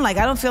I'm saying? Like,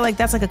 I don't feel like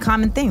that's like a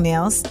common thing,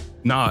 Nails.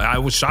 No, I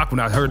was shocked when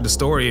I heard the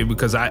story,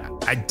 because I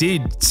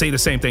did say the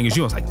same thing as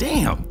you. I was like,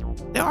 damn,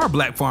 there are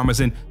Black farmers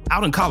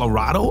out in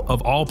Colorado,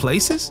 of all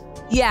places.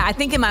 Yeah, I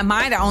think in my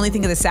mind, I only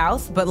think of the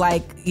South, but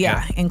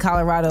in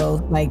Colorado,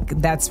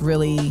 that's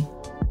really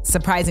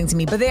surprising to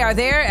me. But they are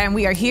there and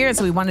we are here, and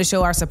so we wanted to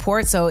show our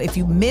support. So if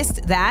you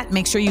missed that,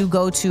 make sure you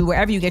go to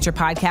wherever you get your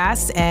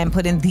podcasts and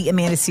put in The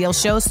Amanda Seales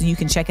Show so you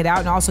can check it out.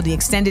 And also the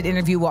extended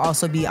interview will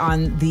also be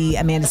on the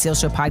Amanda Seales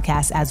Show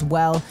podcast as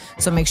well.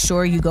 So make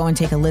sure you go and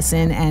take a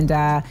listen and,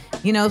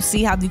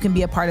 see how you can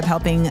be a part of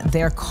helping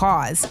their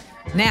cause.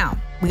 Now,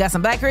 we got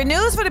some Black Girl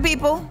news for the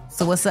people.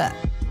 So what's up?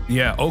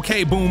 Yeah,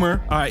 okay,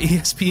 Boomer.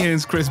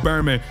 ESPN's Chris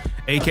Berman,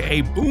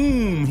 a.k.a.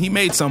 Boom. He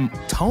made some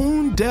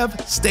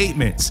tone-deaf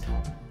statements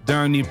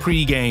during the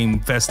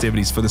pregame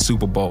festivities for the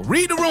Super Bowl.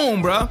 Read the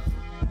room, bro.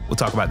 We'll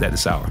talk about that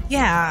this hour.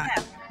 Yeah.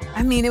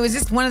 I mean, it was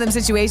just one of them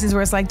situations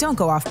where it's like, don't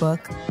go off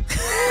book.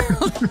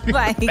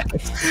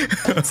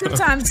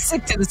 Sometimes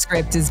stick to the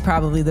script is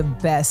probably the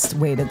best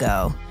way to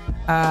go.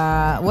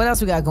 What else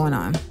we got going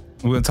on?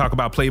 We're going to talk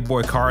about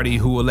Playboy Cardi,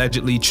 who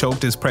allegedly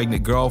choked his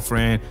pregnant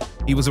girlfriend.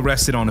 He was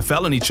arrested on a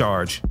felony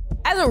charge.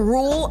 As a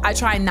rule, I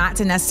try not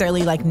to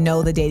necessarily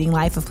know the dating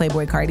life of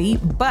Playboy Cardi,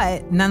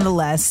 but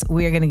nonetheless,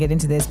 we are going to get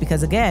into this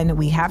because, again,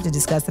 we have to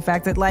discuss the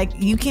fact that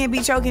you can't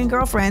be choking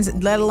girlfriends,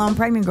 let alone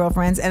pregnant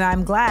girlfriends. And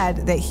I'm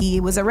glad that he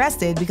was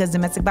arrested because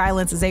domestic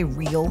violence is a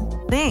real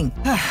thing.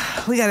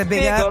 We got a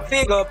big up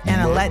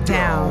and a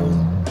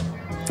letdown.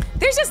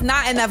 There's just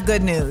not enough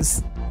good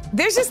news.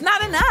 There's just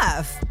not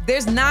enough.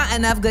 There's not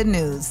enough good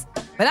news.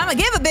 But I'm going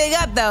to give a big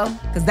up, though,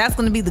 because that's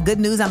going to be the good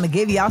news I'm going to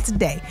give y'all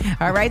today.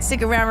 All right,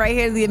 stick around right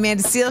here to the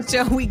Amanda Seales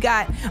Show. We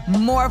got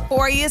more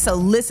for you, so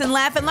listen,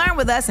 laugh, and learn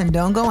with us, and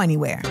don't go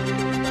anywhere.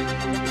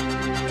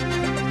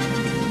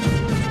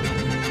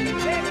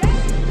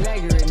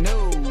 Blackberry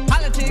news.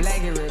 Politics.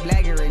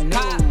 Blackberry news.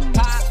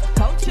 Pop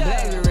culture.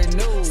 Blackberry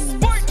news.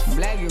 Sports.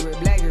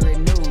 Blackberry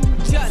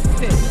news.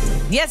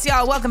 Justice. Yes,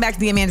 y'all, welcome back to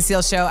the Amanda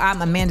Seales Show.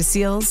 I'm Amanda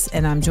Seales,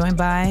 and I'm joined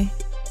by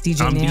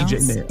DJ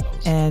Nails.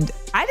 And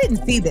I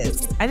didn't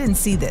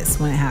see this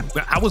when it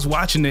happened. I was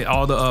watching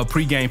all the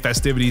pregame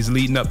festivities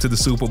leading up to the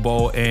Super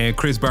Bowl, and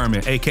Chris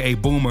Berman, a.k.a.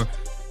 Boomer,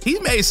 he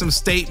made some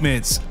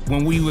statements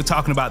when we were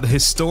talking about the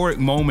historic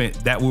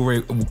moment that we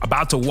were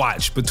about to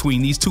watch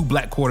between these two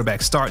Black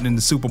quarterbacks starting in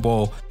the Super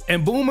Bowl.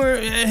 And Boomer,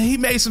 he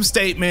made some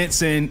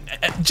statements, and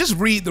just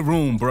read the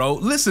room, bro.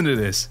 Listen to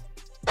this.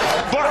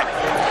 But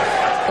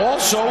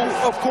also,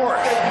 of course,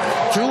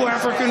 two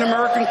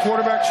African-American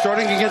quarterbacks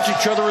starting against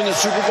each other in the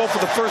Super Bowl for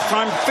the first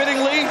time,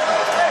 fittingly.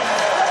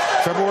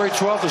 February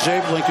 12th is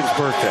Abe Lincoln's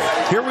birthday.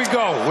 Here we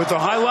go with the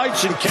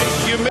highlights in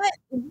case you missed.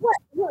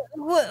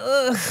 What?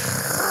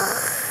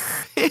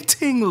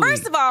 Hittingly.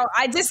 First of all,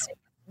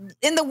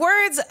 in the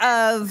words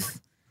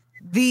of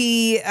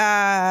the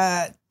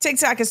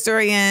TikTok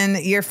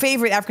historian, your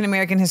favorite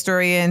African-American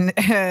historian,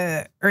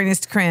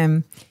 Ernest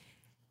Krim,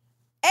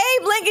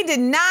 Abe Lincoln did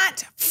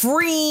not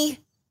free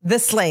the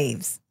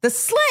slaves. The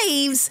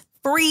slaves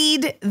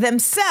freed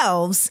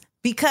themselves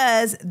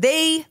because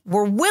they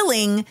were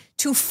willing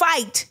to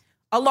fight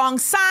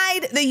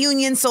alongside the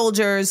Union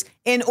soldiers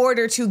in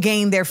order to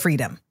gain their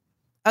freedom.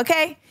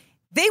 Okay?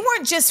 They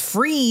weren't just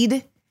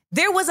freed.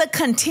 There was a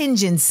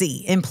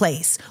contingency in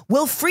place.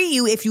 We'll free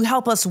you if you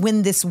help us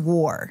win this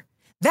war.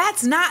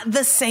 That's not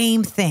the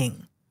same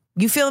thing.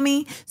 You feel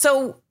me?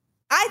 So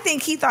I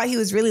think he thought he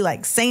was really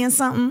like saying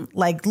something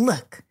like,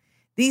 look,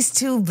 these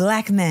two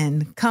black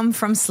men come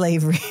from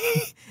slavery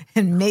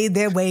and made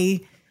their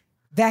way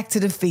back to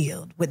the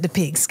field with the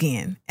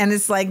pigskin. And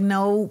it's like,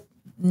 no,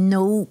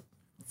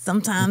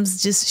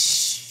 sometimes just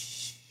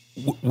shh.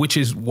 Which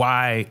is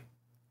why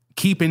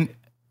keeping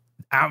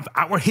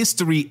our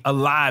history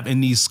alive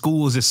in these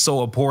schools is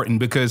so important,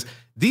 because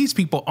these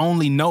people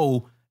only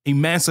know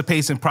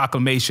Emancipation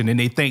Proclamation and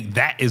they think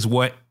that is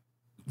what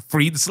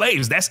freed the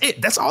slaves. That's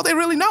it. That's all they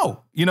really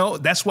know. You know,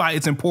 that's why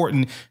it's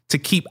important to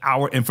keep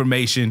our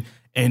information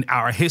and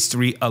our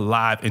history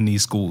alive in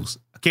these schools.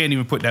 I can't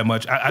even put that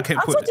much. I can't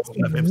put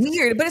that.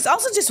 Weird, but it's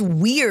also just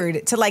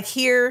weird to like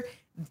hear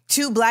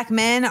two black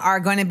men are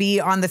going to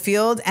be on the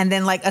field and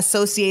then like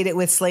associate it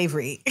with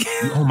slavery.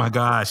 Oh my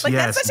gosh. Like,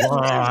 yes.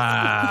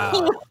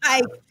 Wow.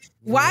 Like,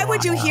 why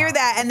would you hear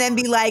that and then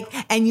be like,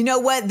 and you know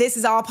what? This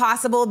is all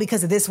possible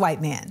because of this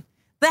white man.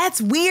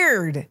 That's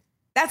weird.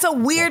 That's a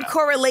weird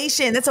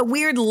correlation. That's a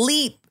weird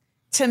leap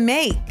to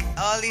make.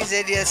 All these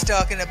idiots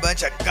talking a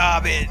bunch of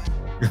garbage.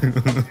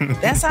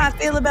 That's how I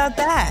feel about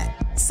that.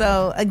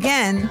 So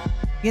again,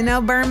 you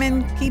know,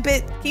 Berman, keep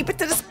it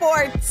to the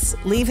sports.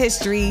 Leave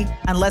history,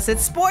 unless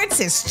it's sports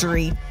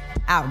history,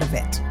 out of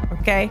it.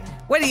 Okay?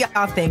 What do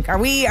y'all think? Are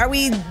we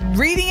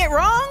reading it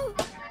wrong?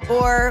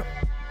 Or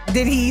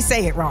did he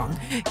say it wrong?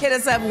 Hit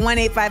us up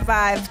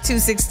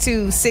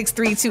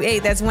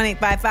 1-855-262-6328. That's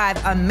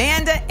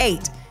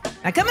 1-855-AMANDA8.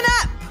 Now coming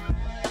up,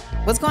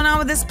 what's going on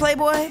with this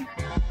Playboy?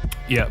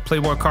 Yeah,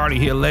 Playboy Cardi,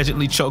 he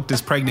allegedly choked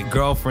his pregnant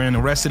girlfriend,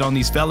 arrested on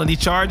these felony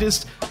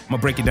charges. I'm going to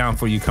break it down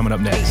for you coming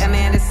up next. The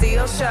Amanda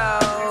Seales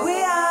Show.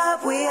 We up.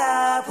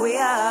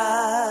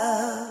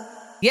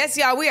 Yes,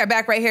 y'all, we are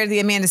back right here at the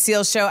Amanda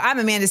Seales Show. I'm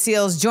Amanda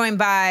Seales, joined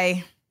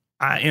by...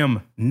 I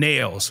am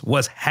Nails.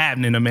 What's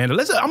happening, Amanda?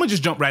 I'm going to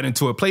just jump right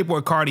into it.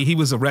 Playboy Cardi, he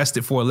was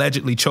arrested for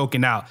allegedly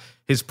choking out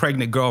his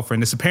pregnant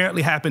girlfriend. This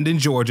apparently happened in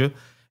Georgia.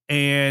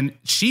 And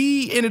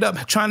she ended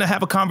up trying to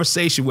have a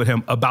conversation with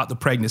him about the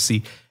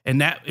pregnancy.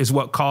 And that is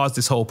what caused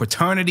this whole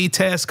paternity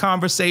test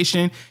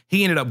conversation.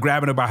 He ended up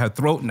grabbing her by her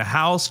throat in the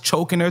house,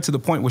 choking her to the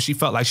point where she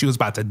felt like she was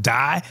about to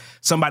die.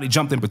 Somebody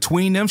jumped in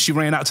between them. She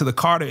ran out to the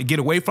car to get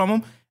away from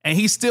him. And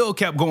he still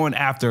kept going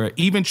after her,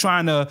 even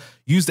trying to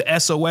use the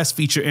SOS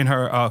feature in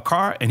her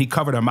car. And he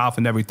covered her mouth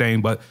and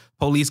everything. But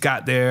police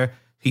got there.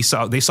 They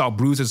saw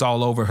bruises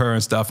all over her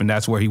and stuff. And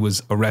that's where he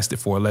was arrested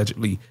for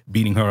allegedly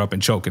beating her up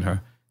and choking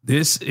her.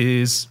 This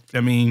is,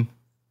 I mean,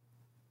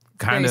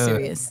 kind of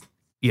serious.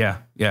 Yeah.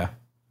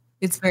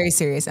 It's very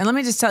serious. And let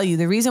me just tell you,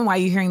 the reason why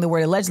you're hearing the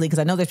word allegedly, because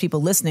I know there's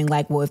people listening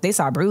like, well, if they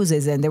saw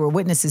bruises and there were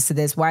witnesses to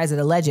this, why is it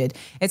alleged?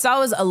 It's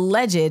always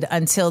alleged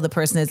until the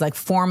person is like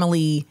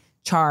formally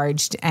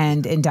charged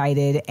and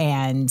indicted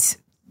and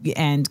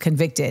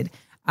convicted.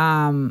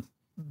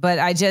 But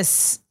and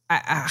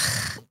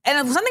something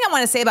I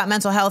want to say about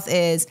mental health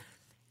is,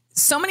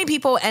 so many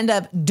people end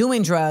up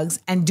doing drugs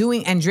and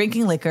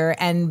drinking liquor,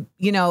 and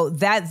you know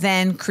that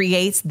then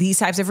creates these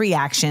types of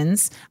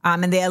reactions.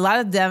 And a lot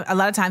of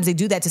times they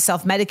do that to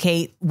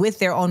self-medicate with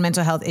their own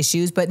mental health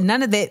issues, but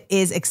none of it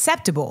is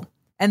acceptable.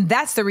 And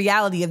that's the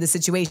reality of the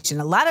situation.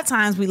 A lot of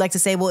times we like to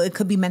say, well, it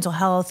could be mental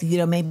health. You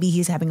know, maybe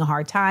he's having a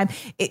hard time.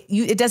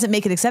 It doesn't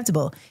make it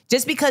acceptable.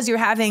 Just because you're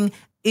having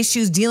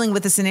issues dealing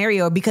with the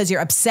scenario, or because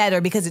you're upset,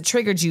 or because it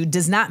triggered you,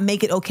 does not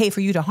make it okay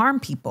for you to harm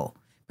people.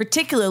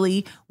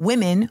 Particularly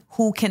women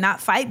who cannot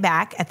fight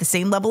back at the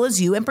same level as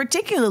you, and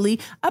particularly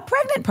a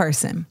pregnant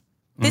person.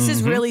 This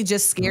is really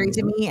just scary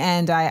to me,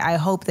 and I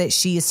hope that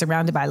she is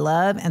surrounded by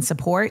love and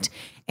support.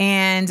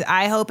 And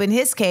I hope in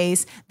his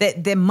case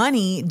that the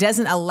money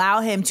doesn't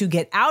allow him to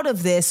get out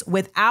of this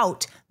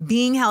without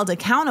being held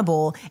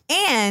accountable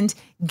and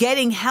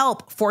getting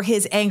help for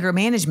his anger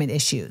management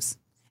issues.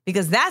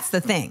 Because that's the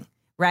thing,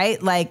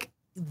 right? Like,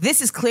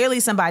 this is clearly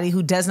somebody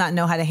who does not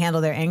know how to handle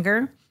their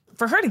anger.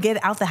 For her to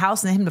get out the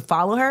house and him to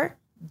follow her,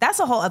 that's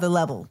a whole other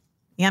level.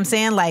 You know what I'm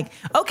saying? Like,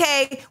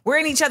 okay, we're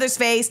in each other's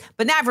face,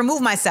 but now I've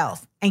removed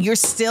myself. And you're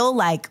still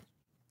like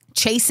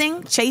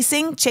chasing.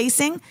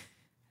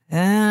 I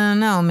don't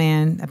know,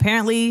 man.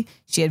 Apparently,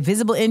 she had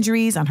visible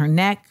injuries on her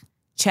neck,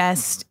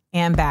 chest,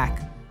 and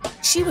back.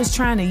 She was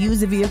trying to use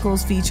the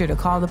vehicle's feature to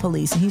call the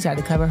police, and he tried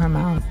to cover her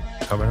mouth.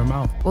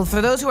 Well,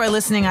 for those who are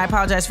listening, I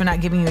apologize for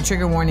not giving you a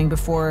trigger warning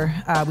before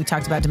we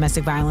talked about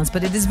domestic violence,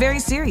 but it is very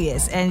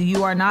serious, and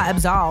you are not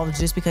absolved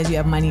just because you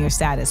have money or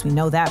status. We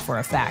know that for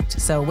a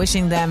fact. So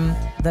wishing them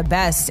the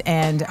best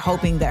and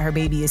hoping that her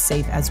baby is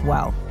safe as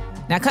well.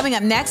 Now, coming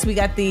up next, we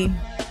got the...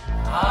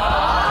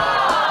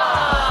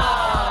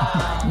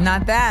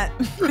 Not that.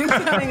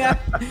 Coming up,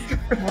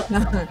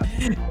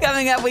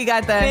 Coming up, we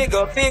got the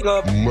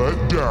Figure.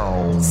 Let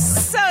down.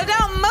 So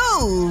don't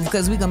move,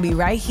 because we're going to be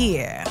right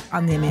here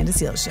on The Amanda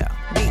Seales Show.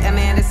 The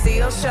Amanda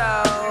Seales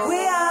Show.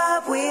 We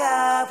up, we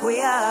up,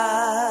 we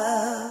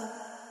up.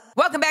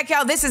 Welcome back,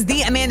 y'all. This is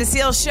The Amanda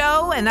Seales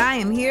Show, and I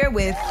am here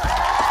with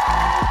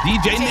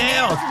DJ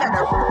Nails.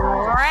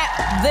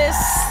 Wrap this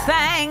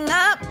thing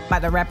up.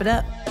 About to wrap it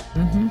up.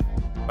 Mm-hmm.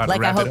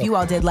 Like I hope you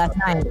all did last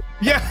night.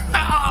 Yeah.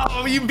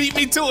 Oh, you beat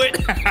me to it.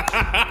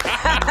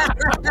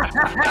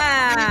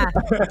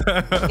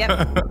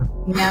 Yep.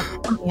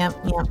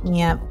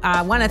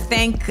 I want to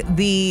thank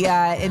the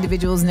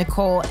individuals,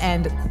 Nicole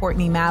and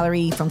Courtney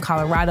Mallory from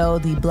Colorado,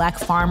 the Black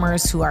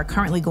farmers who are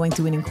currently going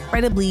through an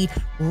incredibly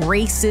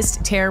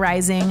racist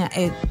terrorizing.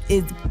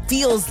 It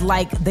feels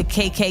like the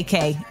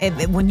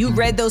KKK. When you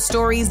read those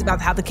stories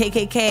about how the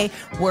KKK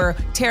were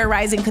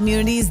terrorizing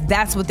communities,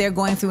 that's what they're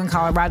going through in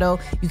Colorado.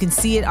 You can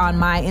see it on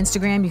my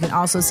Instagram. You can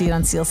also see it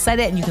on Seales Said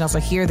It, and you can also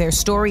hear their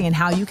story and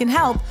how you can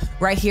help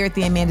right here at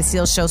The Amanda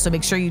Seales Show. So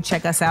make sure you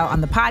check us out on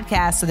the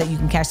podcast so that you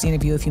can catch the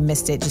interview if you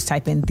missed it. Just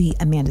type in The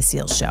Amanda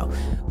Seales Show.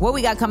 What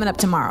we got coming up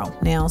tomorrow,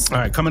 Nails? All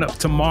right, coming up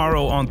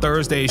tomorrow on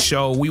Thursday's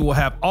show, we will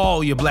have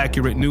all your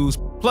Blackurate news,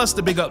 plus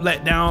the Big Up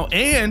Letdown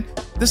and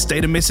the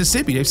state of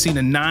Mississippi. They've seen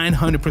a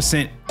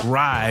 900%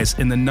 rise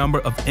in the number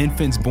of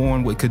infants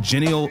born with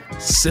congenital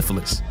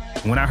syphilis.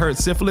 When I heard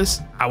syphilis,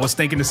 I was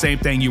thinking the same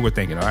thing you were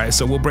thinking, all right?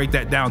 So we'll break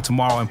that down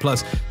tomorrow. And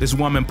plus, this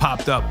woman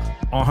popped up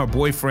on her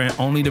boyfriend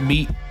only to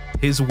meet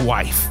his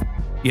wife.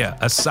 Yeah,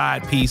 a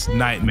side piece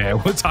nightmare.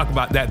 We'll talk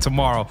about that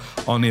tomorrow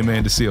on The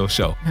Amanda Seales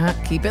Show.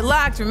 Keep it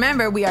locked.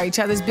 Remember, we are each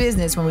other's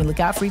business. When we look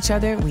out for each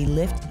other, we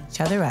lift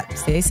each other up.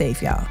 Stay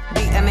safe, y'all.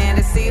 The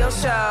Amanda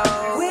Seales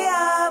Show. We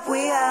up,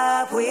 we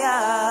up, we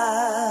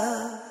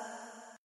up.